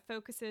style that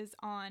focuses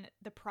on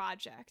the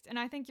project. And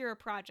I think you're a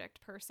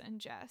project person,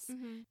 Jess.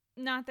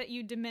 Not that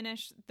you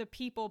diminish the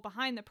people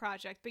behind the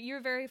project, but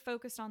you're very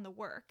focused on the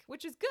work,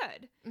 which is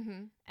good.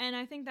 And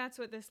I think that's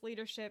what this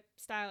leadership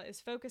style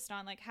is focused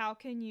on. Like, how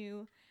can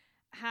you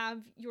have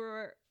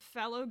your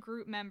fellow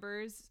group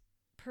members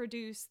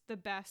produce the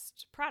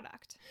best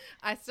product.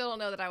 I still don't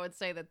know that I would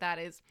say that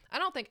is, I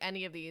don't think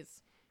any of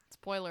these,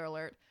 spoiler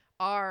alert,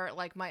 are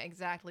like my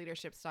exact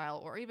leadership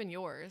style or even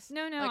yours.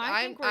 No, like,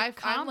 I think we're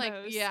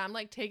combos. I'm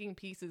like taking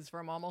pieces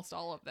from almost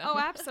all of them. Oh,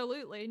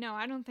 absolutely. No,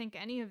 I don't think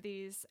any of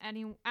these, I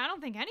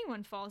don't think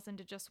anyone falls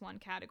into just one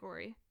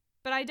category.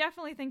 But I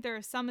definitely think there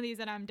are some of these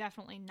that I'm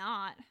definitely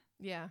not.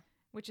 Yeah.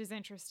 Which is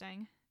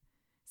interesting.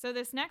 So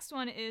this next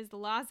one is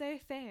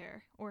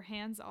laissez-faire, or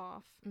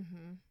hands-off.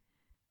 Mm-hmm.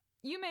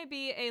 You may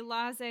be a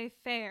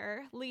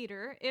laissez-faire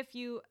leader if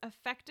you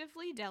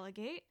effectively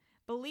delegate,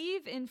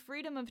 believe in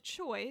freedom of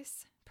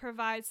choice,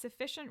 provide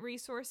sufficient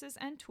resources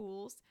and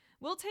tools,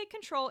 will take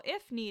control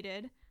if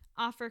needed,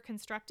 offer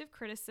constructive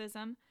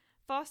criticism,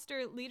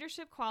 foster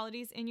leadership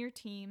qualities in your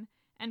team,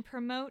 and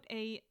promote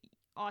a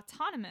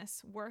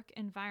autonomous work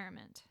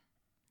environment.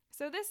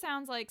 So this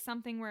sounds like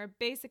something where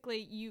basically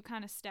you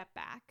kind of step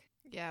back.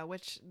 Yeah,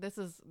 which this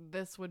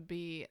would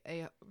be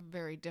a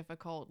very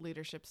difficult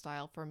leadership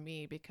style for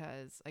me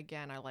because,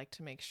 again, I like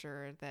to make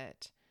sure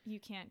that you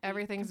can't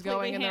everything's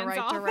going in the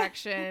right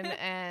direction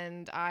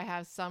and I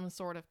have some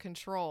sort of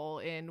control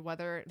in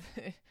whether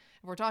if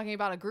we're talking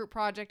about a group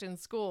project in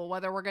school,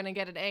 whether we're going to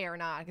get an A or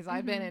not, because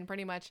I've been in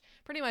pretty much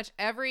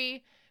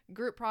every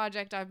group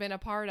project I've been a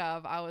part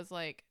of. I was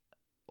like,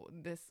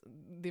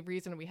 the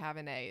reason we have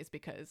an A is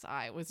because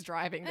I was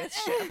driving this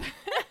ship.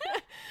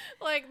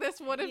 Like this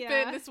would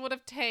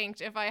have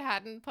tanked if I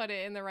hadn't put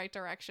it in the right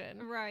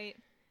direction. Right.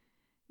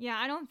 Yeah,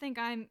 I don't think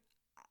I'm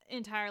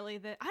entirely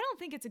I don't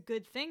think it's a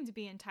good thing to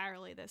be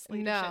entirely this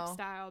leadership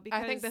style,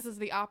 because I think this is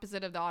the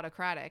opposite of the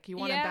autocratic. You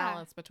want to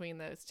balance between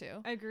those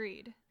two.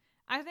 Agreed.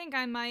 I think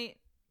I might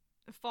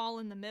fall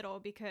in the middle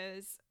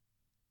because,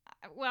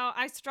 well,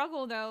 I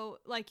struggle though,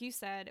 like you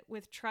said,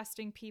 with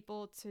trusting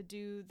people to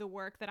do the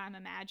work that I'm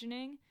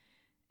imagining.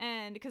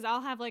 And because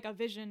I'll have like a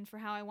vision for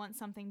how I want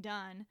something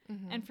done.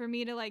 And for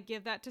me to like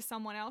give that to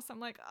someone else, I'm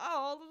like,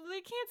 oh,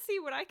 they can't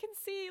see what I can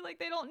see. Like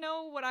they don't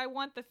know what I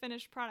want the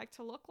finished product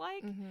to look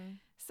like.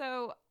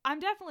 So I'm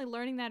definitely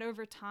learning that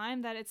over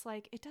time, that it's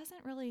like, it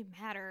doesn't really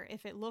matter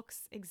if it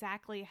looks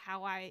exactly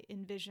how I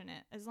envision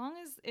it. As long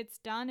as it's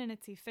done and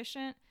it's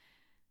efficient,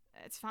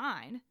 it's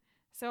fine.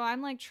 So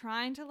I'm like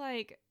trying to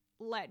like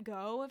let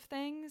go of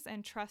things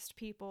and trust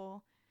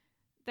people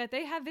that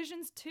they have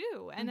visions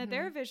too, and that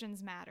their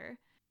visions matter.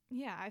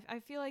 Yeah, I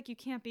feel like you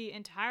can't be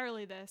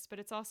entirely this, but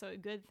it's also a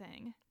good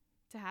thing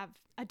to have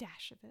a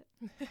dash of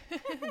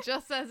it.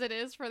 Just as it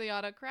is for the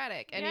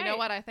autocratic. And you know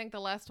what? I think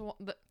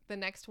the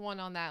next one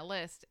on that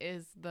list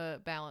is the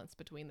balance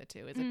between the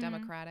two. Is it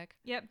democratic?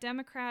 Yep,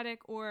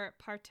 democratic or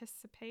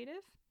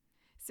participative.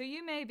 So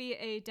you may be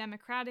a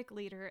democratic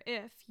leader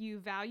if you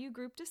value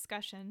group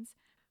discussions,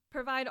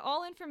 provide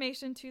all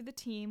information to the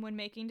team when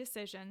making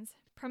decisions,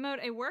 promote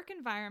a work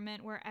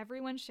environment where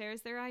everyone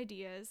shares their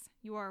ideas,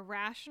 you are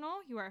rational,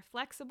 you are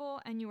flexible,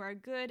 and you are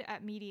good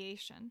at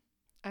mediation.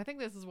 I think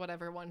this is what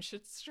everyone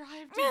should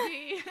strive to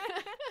be.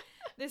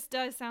 This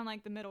does sound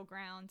like the middle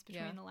ground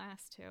between the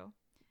last two.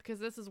 Because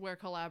this is where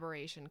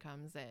collaboration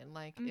comes in.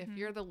 Like, if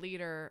you're the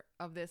leader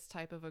of this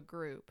type of a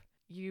group,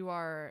 you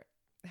are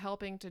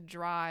helping to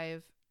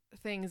drive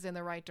things in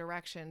the right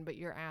direction, but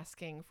you're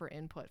asking for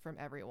input from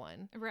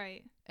everyone.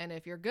 Right. And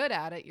if you're good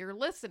at it, you're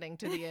listening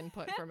to the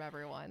input from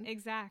everyone.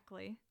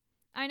 Exactly.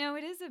 I know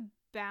it is a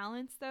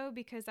balance though,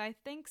 because I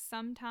think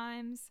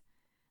sometimes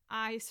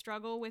I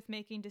struggle with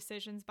making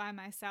decisions by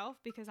myself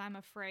because I'm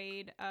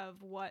afraid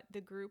of what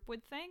the group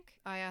would think.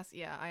 I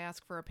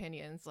ask for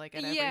opinions like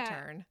at every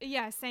turn.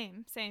 Yeah,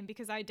 same,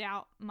 because I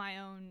doubt my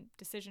own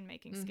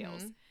decision-making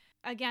skills.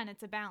 Again,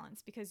 it's a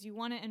balance because you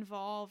want to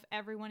involve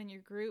everyone in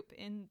your group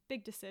in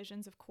big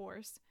decisions, of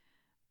course.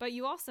 But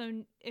you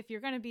also, if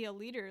you're going to be a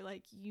leader,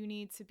 like you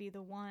need to be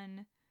the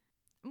one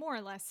more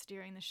or less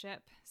steering the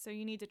ship. So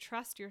you need to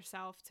trust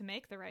yourself to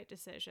make the right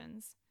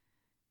decisions.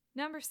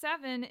 Number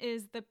 7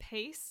 is the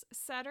pace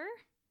setter.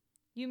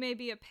 You may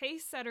be a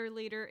pace setter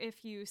leader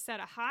if you set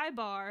a high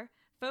bar,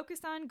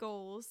 focus on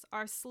goals,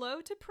 are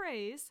slow to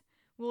praise,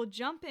 will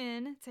jump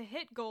in to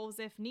hit goals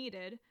if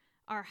needed,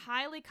 are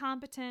highly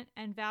competent,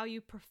 and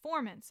value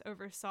performance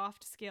over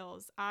soft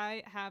skills.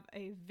 I have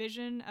a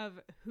vision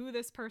of who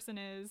this person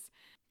is.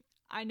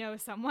 I know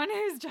someone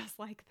who's just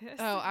like this.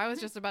 Oh, I was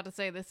just about to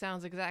say this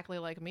sounds exactly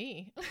like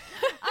me.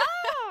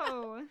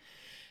 Oh!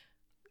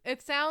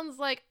 It sounds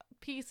like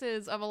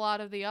pieces of a lot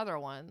of the other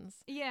ones.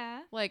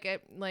 Yeah. Like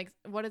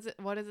what does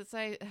it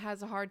say? It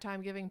has a hard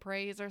time giving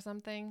praise or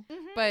something.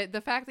 But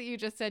the fact that you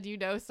just said you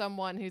know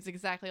someone who's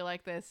exactly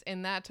like this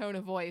in that tone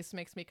of voice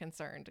makes me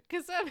concerned,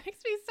 because that makes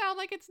me sound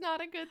like it's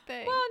not a good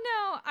thing. Well,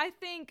 no, I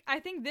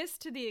think this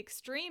to the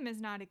extreme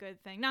is not a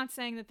good thing. Not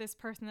saying that this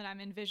person that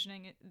I'm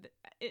envisioning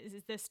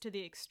is this to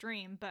the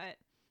extreme, but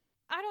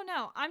I don't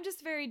know. I'm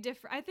just very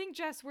different. I think,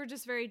 Jess, we're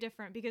just very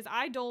different because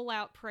I dole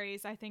out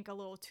praise, I think, a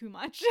little too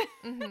much.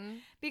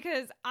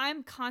 Because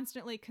I'm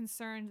constantly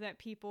concerned that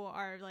people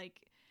are,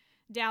 like,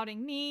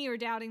 doubting me or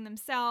doubting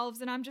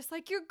themselves. And I'm just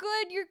like, you're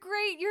good, you're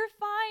great, you're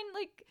fine.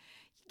 Like,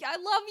 I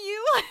love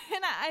you.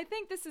 And I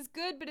think this is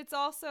good, but it's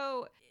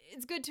also,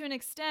 it's good to an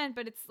extent,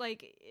 but it's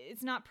like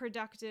it's not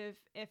productive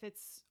if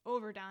it's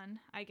overdone,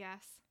 I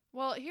guess.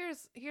 Well,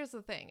 here's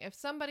the thing. If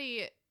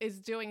somebody is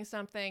doing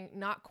something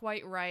not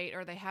quite right,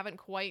 or they haven't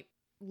quite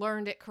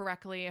learned it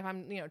correctly, if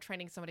I'm,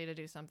 training somebody to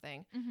do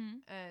something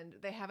and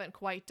they haven't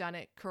quite done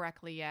it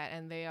correctly yet,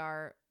 and they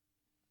are,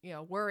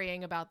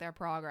 worrying about their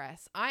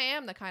progress, I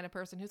am the kind of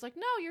person who's like,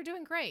 no, you're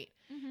doing great.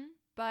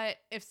 But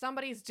if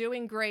somebody's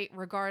doing great,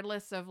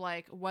 regardless of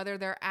like whether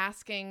they're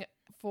asking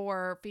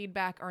for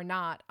feedback or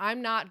not,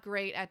 I'm not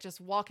great at just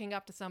walking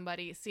up to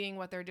somebody, seeing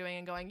what they're doing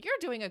and going, you're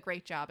doing a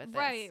great job at this.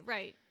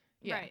 Right.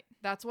 Yeah, right.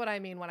 That's what I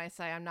mean when I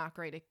say I'm not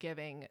great at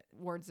giving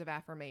words of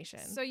affirmation.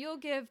 So you'll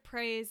give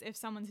praise if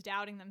someone's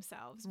doubting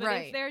themselves. But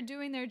if they're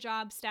doing their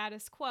job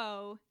status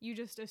quo, you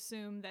just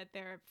assume that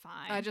they're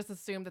fine. I just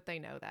assume that they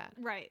know that.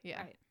 Right.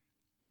 Yeah. Right.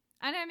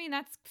 And I mean,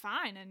 that's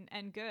fine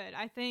and good.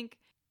 I think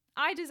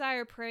I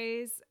desire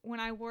praise when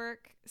I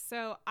work,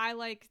 so I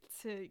like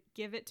to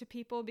give it to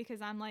people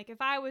because I'm like,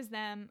 if I was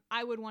them,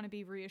 I would want to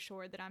be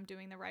reassured that I'm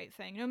doing the right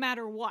thing, no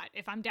matter what.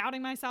 If I'm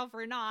doubting myself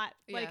or not,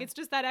 like, it's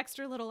just that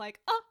extra little like,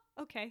 oh,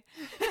 okay,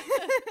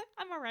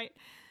 I'm all right.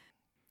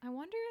 I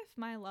wonder if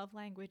my love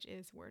language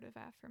is word of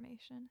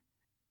affirmation.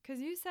 Because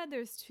you said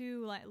there's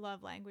two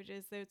love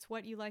languages. There's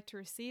what you like to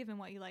receive and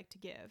what you like to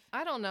give.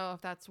 I don't know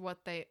if that's what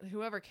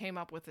whoever came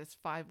up with this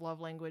 5 love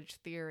language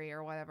theory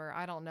or whatever,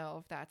 I don't know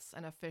if that's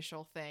an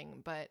official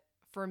thing. But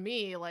for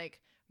me,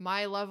 like,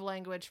 my love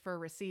language for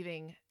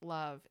receiving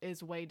love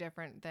is way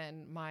different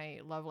than my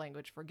love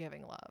language for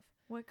giving love.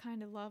 What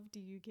kind of love do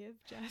you give,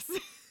 Jess?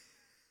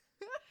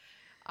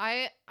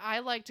 I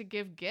like to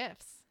give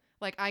gifts.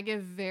 Like, I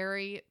give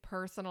very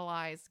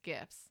personalized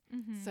gifts.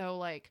 So,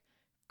 like,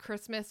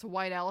 Christmas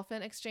white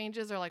elephant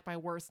exchanges are like my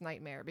worst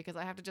nightmare because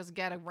I have to just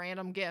get a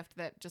random gift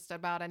that just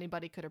about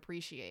anybody could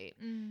appreciate,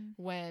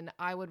 when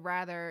I would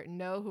rather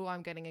know who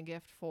I'm getting a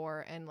gift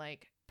for and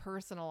like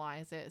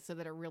personalize it so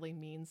that it really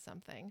means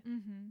something.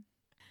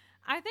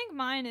 I think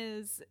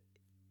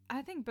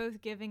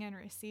both giving and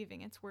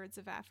receiving, it's words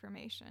of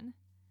affirmation.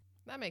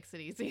 That makes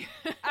it easy.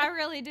 I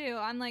really do.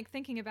 I'm like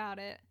thinking about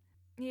it.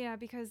 Yeah,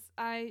 because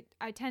I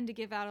tend to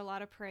give out a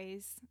lot of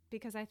praise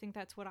because I think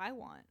that's what I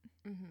want.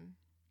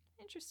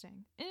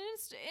 Interesting.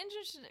 It's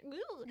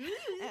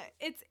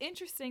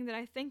interesting that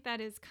I think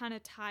that is kind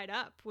of tied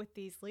up with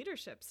these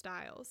leadership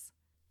styles,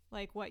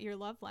 like what your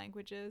love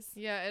language is.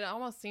 Yeah, it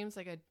almost seems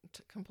like a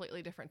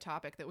completely different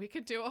topic that we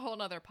could do a whole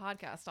nother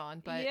podcast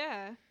on. But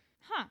yeah.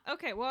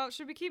 Okay, well,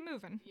 should we keep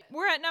moving? Yeah.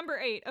 We're at number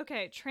 8.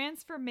 Okay,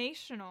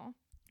 transformational.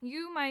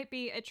 You might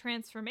be a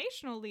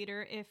transformational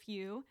leader if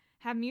you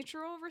have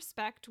mutual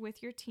respect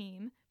with your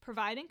team,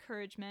 provide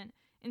encouragement,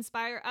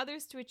 inspire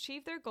others to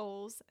achieve their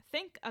goals,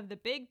 think of the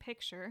big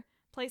picture,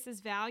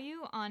 places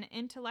value on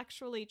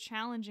intellectually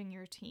challenging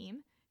your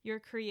team, you're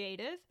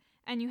creative,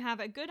 and you have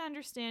a good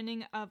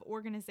understanding of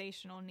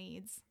organizational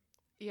needs.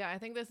 Yeah, I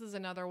think this is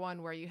another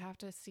one where you have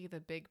to see the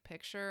big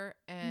picture,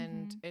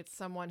 and it's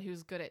someone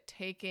who's good at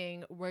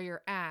taking where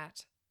you're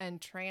at and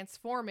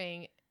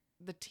transforming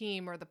the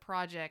team or the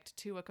project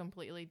to a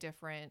completely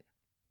different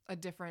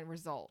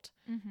result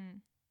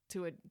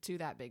to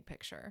that big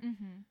picture.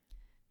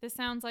 This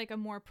sounds like a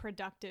more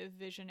productive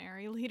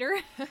visionary leader.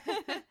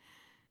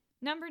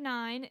 Number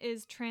 9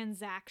 is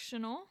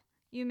transactional.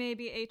 You may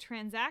be a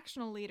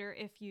transactional leader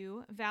if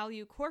you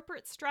value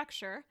corporate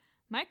structure,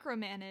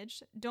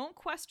 micromanage, don't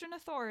question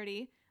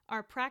authority,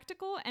 are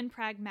practical and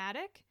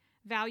pragmatic,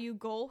 value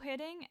goal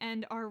hitting,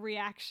 and are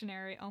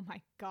reactionary. Oh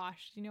my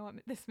gosh, you know what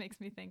this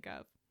makes me think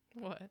of?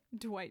 What?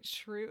 Dwight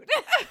Schrute.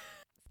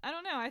 I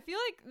don't know. I feel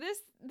like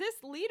this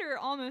leader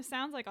almost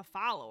sounds like a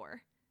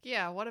follower.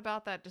 Yeah, what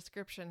about that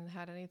description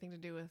had anything to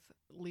do with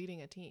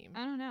leading a team?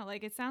 I don't know.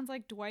 Like, it sounds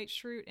like Dwight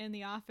Schrute in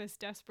The Office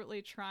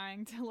desperately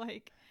trying to,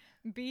 like,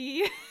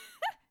 be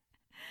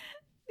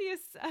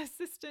the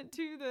assistant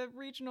to the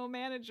regional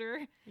manager.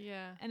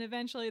 Yeah. And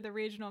eventually the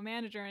regional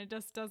manager, and it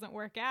just doesn't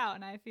work out.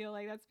 And I feel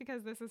like that's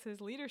because this is his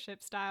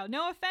leadership style.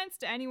 No offense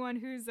to anyone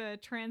who's a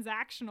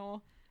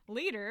transactional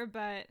leader,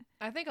 but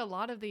I think a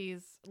lot of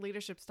these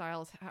leadership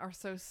styles are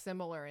so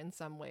similar in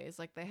some ways.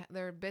 Like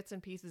there are bits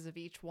and pieces of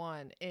each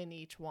one in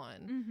each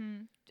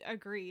one.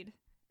 Agreed.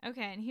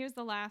 Okay, and here's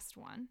the last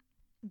one.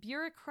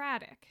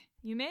 Bureaucratic.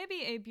 You may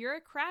be a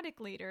bureaucratic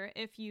leader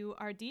if you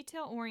are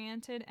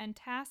detail-oriented and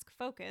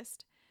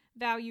task-focused,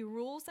 value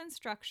rules and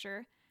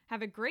structure,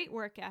 have a great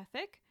work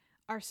ethic,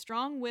 are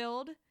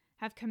strong-willed,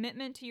 have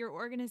commitment to your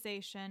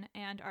organization,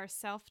 and are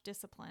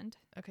self-disciplined.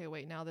 Okay,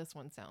 wait, now this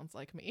one sounds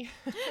like me.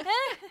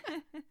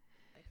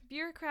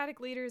 Bureaucratic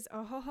leaders,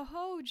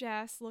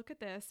 Jess, look at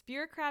this.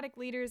 Bureaucratic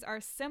leaders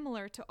are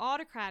similar to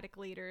autocratic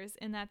leaders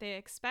in that they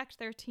expect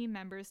their team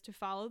members to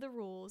follow the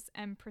rules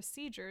and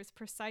procedures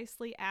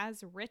precisely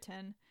as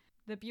written.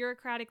 The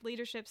bureaucratic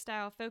leadership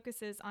style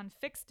focuses on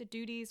fixed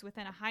duties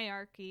within a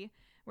hierarchy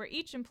where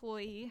each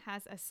employee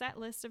has a set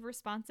list of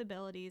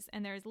responsibilities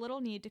and there is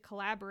little need to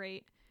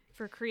collaborate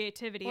for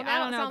creativity. Well, I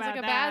don't know sounds about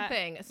like a that. bad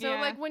thing. So,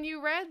 like, when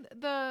you read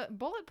the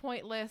bullet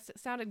point list, it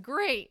sounded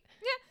great.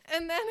 Yeah.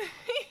 And then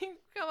you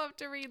come up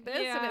to read this,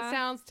 and it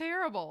sounds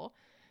terrible.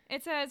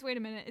 It says, wait a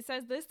minute. It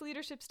says this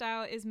leadership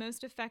style is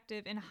most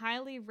effective in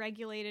highly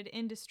regulated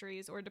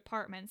industries or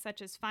departments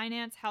such as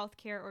finance,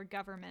 healthcare, or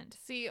government.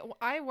 See,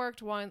 I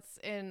worked once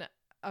in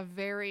a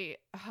very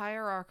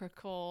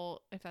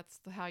hierarchical, if that's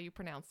how you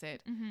pronounce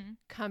it,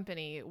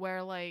 company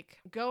where like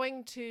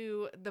going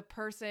to the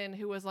person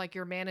who was like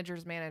your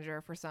manager's manager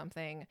for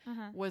something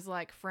was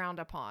like frowned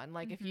upon.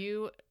 Like if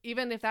you,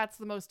 even if that's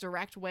the most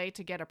direct way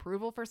to get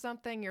approval for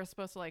something, you're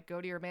supposed to like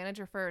go to your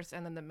manager first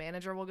and then the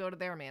manager will go to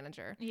their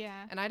manager.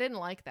 Yeah. And I didn't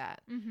like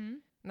that.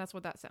 And that's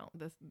what that's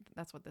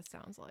what this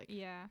sounds like.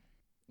 Yeah.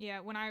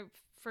 Yeah. When I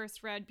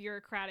first read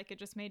bureaucratic, it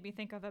just made me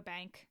think of a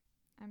bank.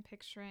 I'm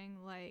picturing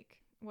like,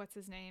 what's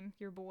his name?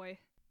 Your boy.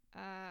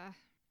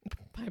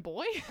 My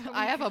boy? Oh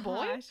I have a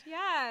boy?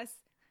 Yes.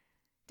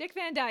 Dick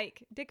Van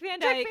Dyke. Dick Van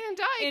Dyke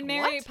in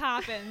Mary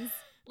Poppins.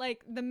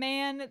 Like the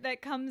man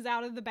that comes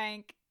out of the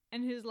bank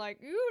and who's like,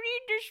 you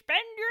need to spend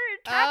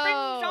your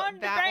tuppence on the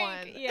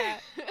bank. One. Yeah.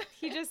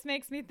 He just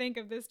makes me think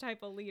of this type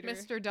of leader.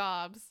 Mr.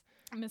 Dobbs.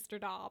 Mr.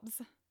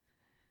 Dobbs.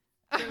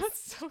 I was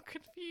so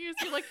confused.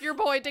 You're like, your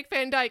boy Dick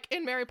Van Dyke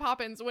in Mary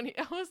Poppins. When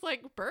I was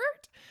like,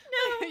 Bert?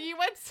 No. You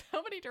went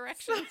so many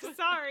directions. So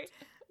sorry.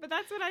 But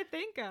that's what I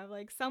think of.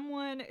 Like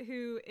someone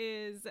who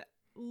is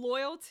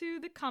loyal to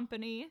the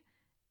company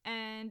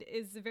and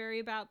is very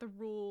about the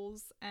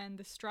rules and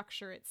the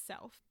structure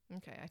itself.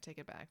 Okay, I take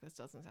it back. This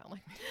doesn't sound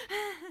like me.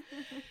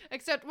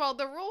 Except, well,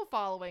 the rule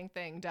following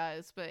thing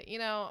does, but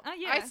yeah.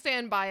 I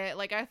stand by it.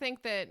 Like, I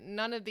think that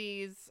none of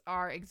these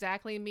are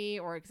exactly me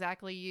or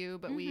exactly you,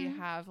 but we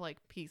have like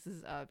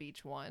pieces of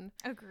each one.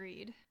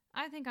 Agreed.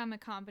 I think I'm a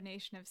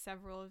combination of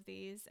several of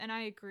these, and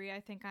I agree. I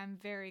think I'm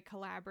very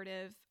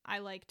collaborative. I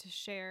like to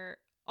share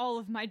all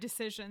of my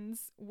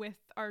decisions with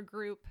our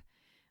group,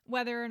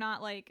 whether or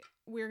not like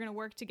we're going to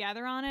work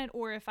together on it,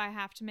 or if I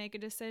have to make a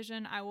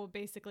decision, I will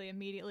basically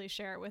immediately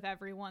share it with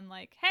everyone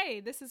like,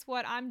 hey, this is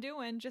what I'm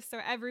doing, just so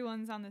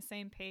everyone's on the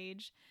same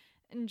page,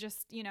 and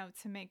just,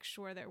 to make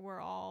sure that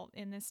we're all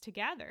in this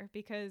together.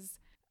 Because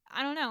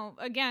I don't know,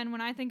 again,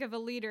 when I think of a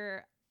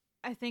leader,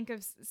 I think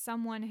of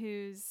someone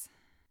who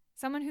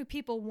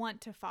people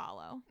want to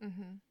follow.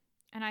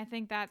 And I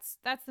think that's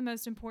the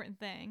most important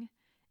thing.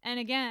 And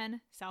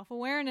again,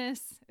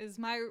 self-awareness is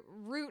my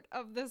root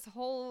of this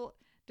whole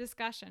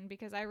discussion,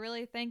 because I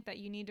really think that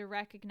you need to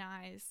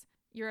recognize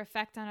your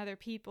effect on other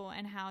people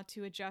and how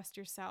to adjust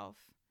yourself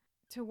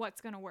to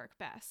what's going to work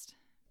best.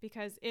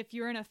 Because if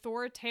you're an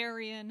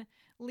authoritarian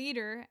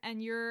leader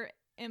and your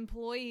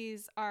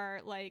employees are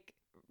like,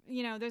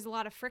 there's a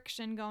lot of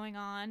friction going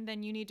on,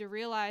 then you need to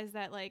realize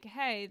that like,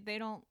 hey, they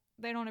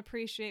don't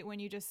appreciate when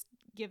you just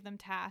give them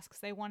tasks.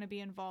 They want to be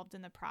involved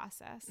in the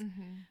process.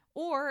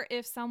 Or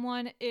if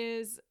someone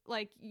is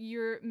like,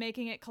 you're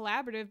making it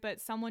collaborative, but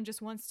someone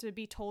just wants to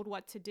be told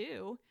what to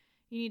do,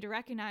 you need to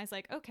recognize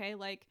like, okay,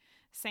 like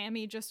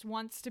Sammy just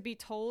wants to be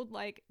told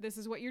like, this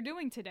is what you're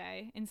doing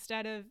today,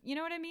 instead of, you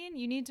know what I mean?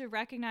 You need to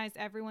recognize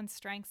everyone's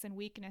strengths and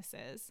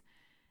weaknesses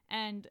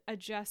and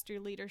adjust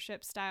your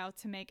leadership style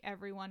to make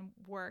everyone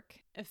work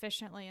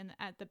efficiently and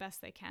at the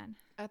best they can.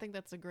 I think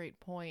that's a great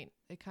point.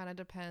 It kind of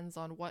depends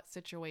on what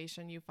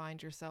situation you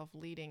find yourself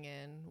leading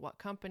in, what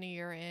company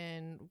you're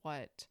in,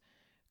 what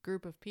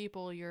group of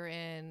people you're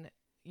in.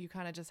 You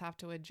kind of just have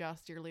to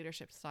adjust your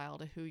leadership style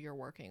to who you're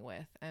working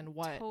with and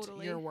what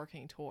you're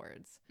working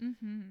towards.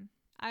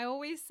 I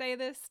always say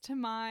this to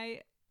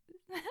my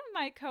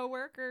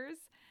coworkers,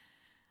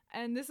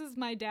 and this is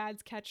my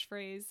dad's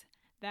catchphrase,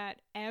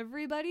 that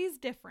everybody's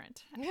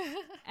different.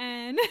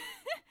 And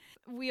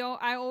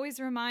I always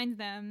remind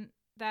them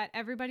that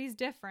everybody's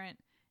different.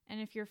 And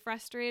if you're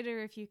frustrated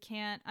or if you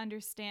can't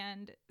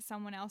understand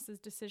someone else's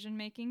decision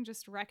making,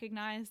 just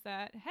recognize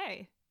that,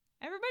 hey,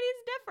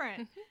 everybody's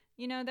different.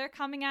 They're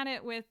coming at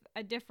it with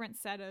a different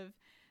set of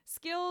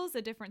skills,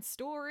 a different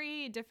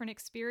story, different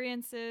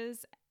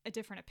experiences,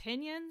 different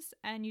opinions.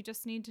 And you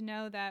just need to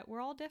know that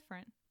we're all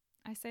different.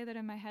 I say that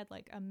in my head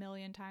like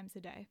 1,000,000 times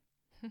a day.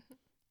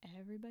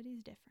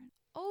 Everybody's different.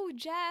 Oh,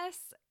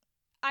 Jess,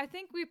 I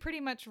think we pretty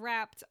much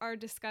wrapped our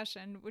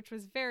discussion, which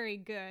was very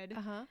good.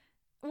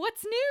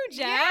 What's new, Jess?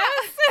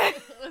 Yeah.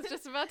 I was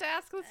just about to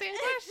ask the same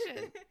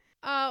question.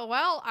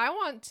 Well, I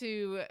want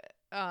to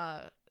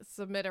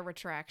submit a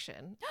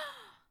retraction.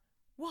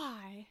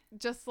 Why?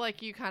 Just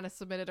like you kind of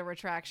submitted a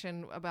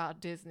retraction about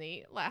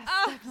Disney last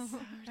episode.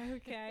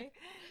 Okay.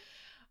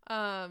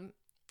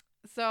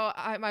 So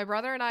my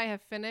brother and I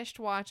have finished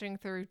watching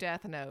through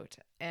Death Note,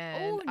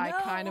 and I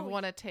kind of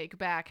want to take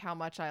back how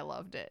much I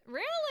loved it.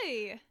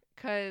 Really?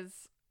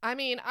 Because I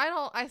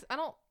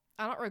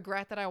don't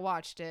regret that I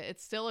watched it.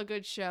 It's still a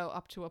good show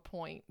up to a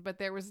point, but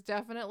there was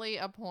definitely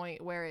a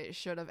point where it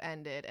should have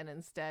ended, and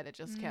instead it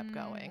just kept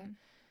going.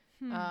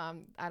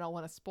 I don't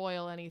want to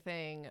spoil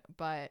anything,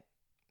 but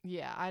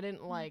yeah, I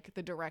didn't like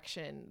the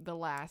direction the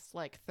last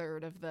like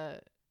third of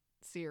the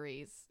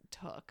series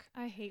took.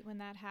 I hate when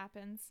that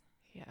happens.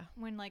 Yeah.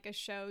 When like a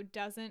show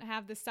doesn't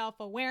have the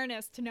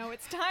self-awareness to know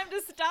it's time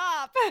to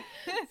stop.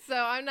 So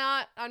I'm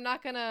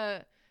not going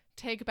to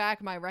take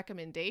back my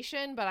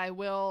recommendation, but I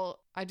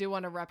do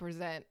want to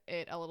represent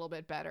it a little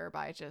bit better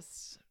by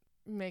just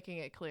making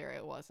it clear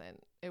it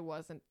wasn't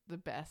the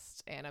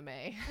best anime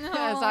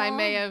as I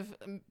may have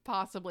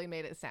possibly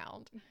made it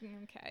sound.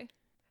 Okay.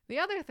 The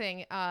other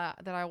thing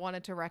that I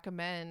wanted to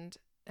recommend,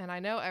 and I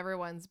know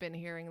everyone's been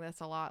hearing this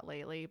a lot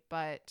lately,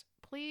 but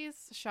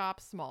please shop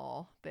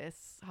small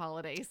this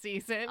holiday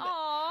season.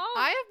 Aww.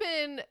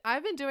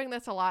 I've been doing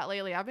this a lot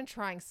lately. I've been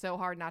trying so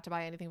hard not to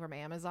buy anything from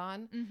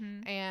Amazon.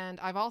 Mm-hmm. And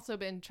I've also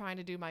been trying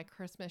to do my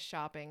Christmas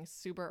shopping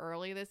super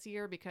early this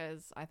year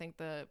because I think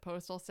the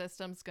postal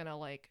system's gonna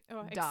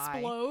die.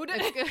 Explode.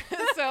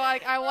 So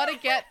I want to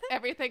get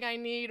everything I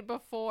need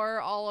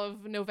before all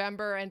of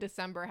November and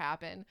December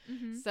happen.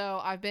 Mm-hmm. So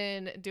I've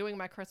been doing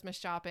my Christmas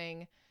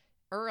shopping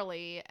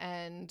early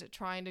and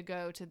trying to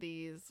go to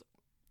these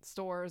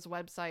stores,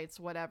 websites,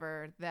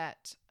 whatever,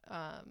 that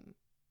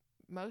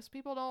most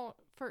people don't,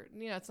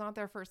 it's not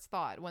their first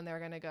thought when they're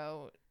going to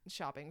go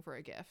shopping for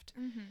a gift.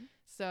 Mm-hmm.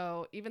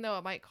 So even though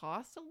it might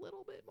cost a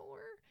little bit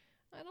more,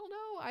 I don't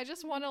know, I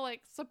just want to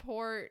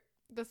support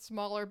the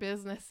smaller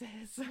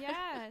businesses.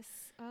 Yes.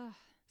 Ugh.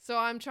 So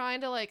I'm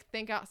trying to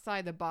think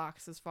outside the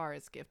box as far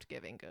as gift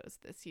giving goes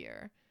this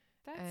year.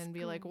 That's and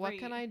be great. what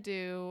can I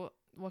do?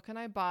 What can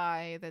I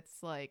buy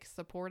that's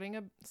supporting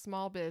a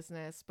small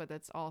business, but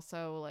that's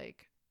also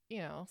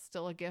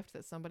still a gift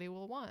that somebody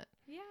will want.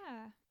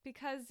 Yeah,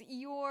 because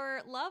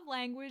your love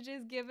language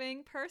is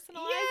giving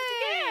personalized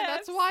Yay! gifts.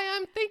 That's why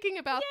I'm thinking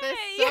about this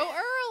so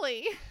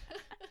early.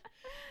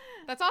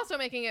 That's also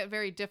making it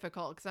very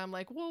difficult because I'm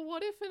well,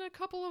 what if in a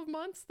couple of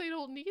months they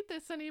don't need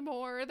this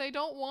anymore? Or they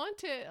don't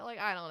want it?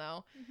 I don't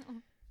know.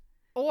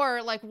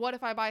 Or what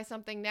if I buy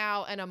something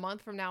now and a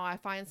month from now I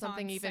find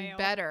something even sale.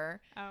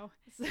 Better? Oh.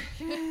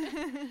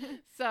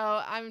 So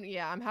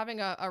I'm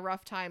having a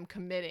rough time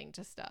committing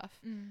to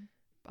stuff.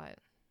 But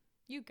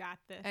you got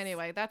this.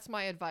 Anyway, that's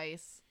my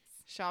advice.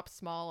 Shop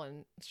small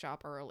and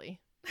shop early.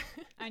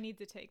 I need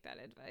to take that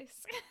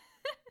advice.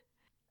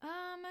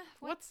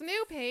 What's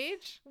new,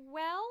 Paige?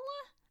 Well,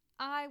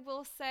 I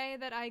will say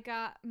that I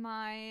got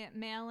my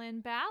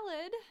mail-in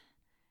ballad.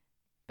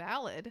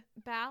 Ballad?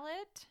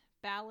 Ballad?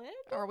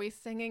 Are we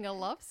singing a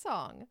love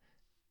song?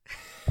 Is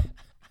that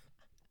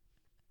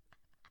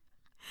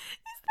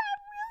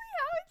really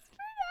how it's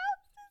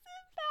pronounced? Is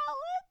it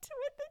ballad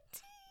with a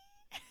T?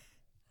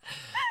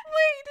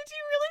 Wait, did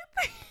you really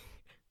think?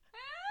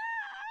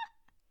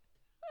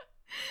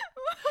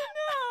 Oh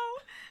no!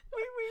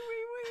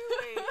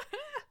 Wait.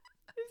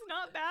 It's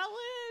not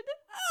ballad.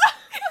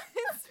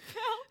 It's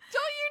spelled.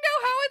 Don't you know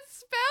how it's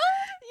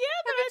spelled? Yeah,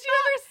 but Haven't you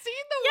ever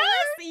seen the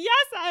word?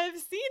 Yes, I have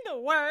seen the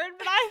word,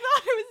 but I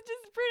thought it was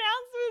just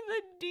pronounced with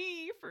a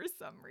D for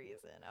some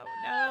reason. Oh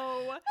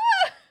no!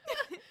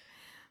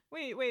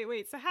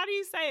 Wait. So how do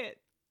you say it?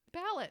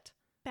 Ballot.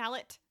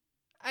 Ballot.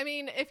 I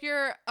mean, if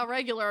you're a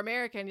regular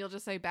American, you'll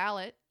just say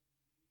ballot.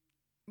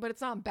 But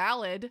it's not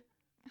ballad.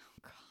 Oh,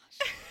 gosh.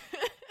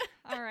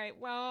 All right.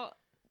 Well,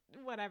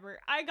 whatever.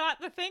 I got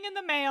the thing in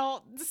the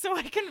mail so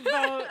I can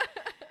vote.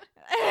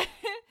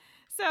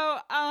 So,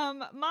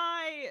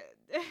 my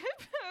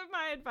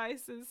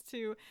advice is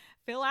to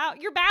fill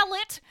out your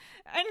ballot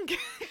and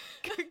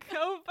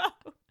go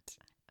vote.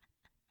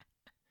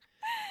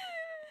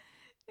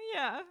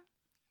 Yeah.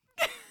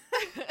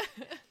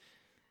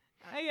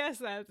 I guess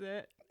that's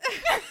it.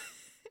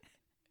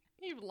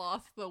 You've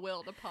lost the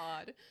will to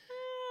pod.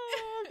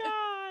 Oh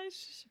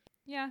gosh.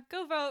 Yeah,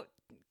 go vote.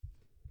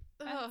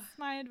 That's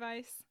my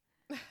advice.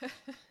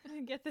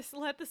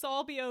 Let this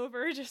all be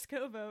over. Just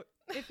go vote.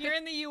 If you're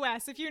in the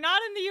U.S. If you're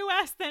not in the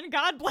U.S., then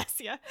God bless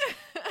you.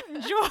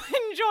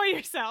 Enjoy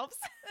yourselves.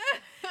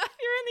 If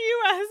you're in the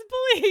U.S.,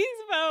 please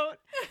vote.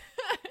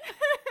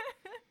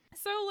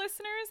 So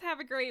listeners, have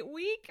a great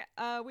week.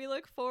 We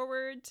look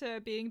forward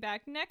to being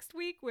back next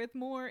week with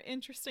more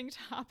interesting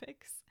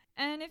topics.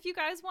 And if you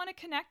guys want to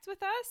connect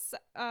with us,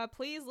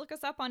 please look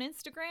us up on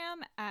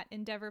Instagram at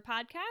Endeavor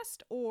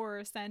Podcast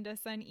or send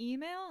us an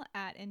email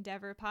at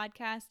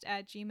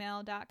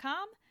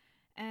endeavorpodcast@gmail.com.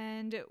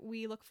 And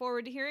we look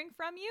forward to hearing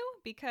from you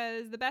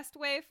because the best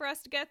way for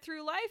us to get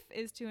through life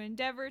is to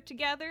endeavor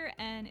together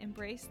and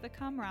embrace the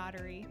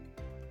camaraderie.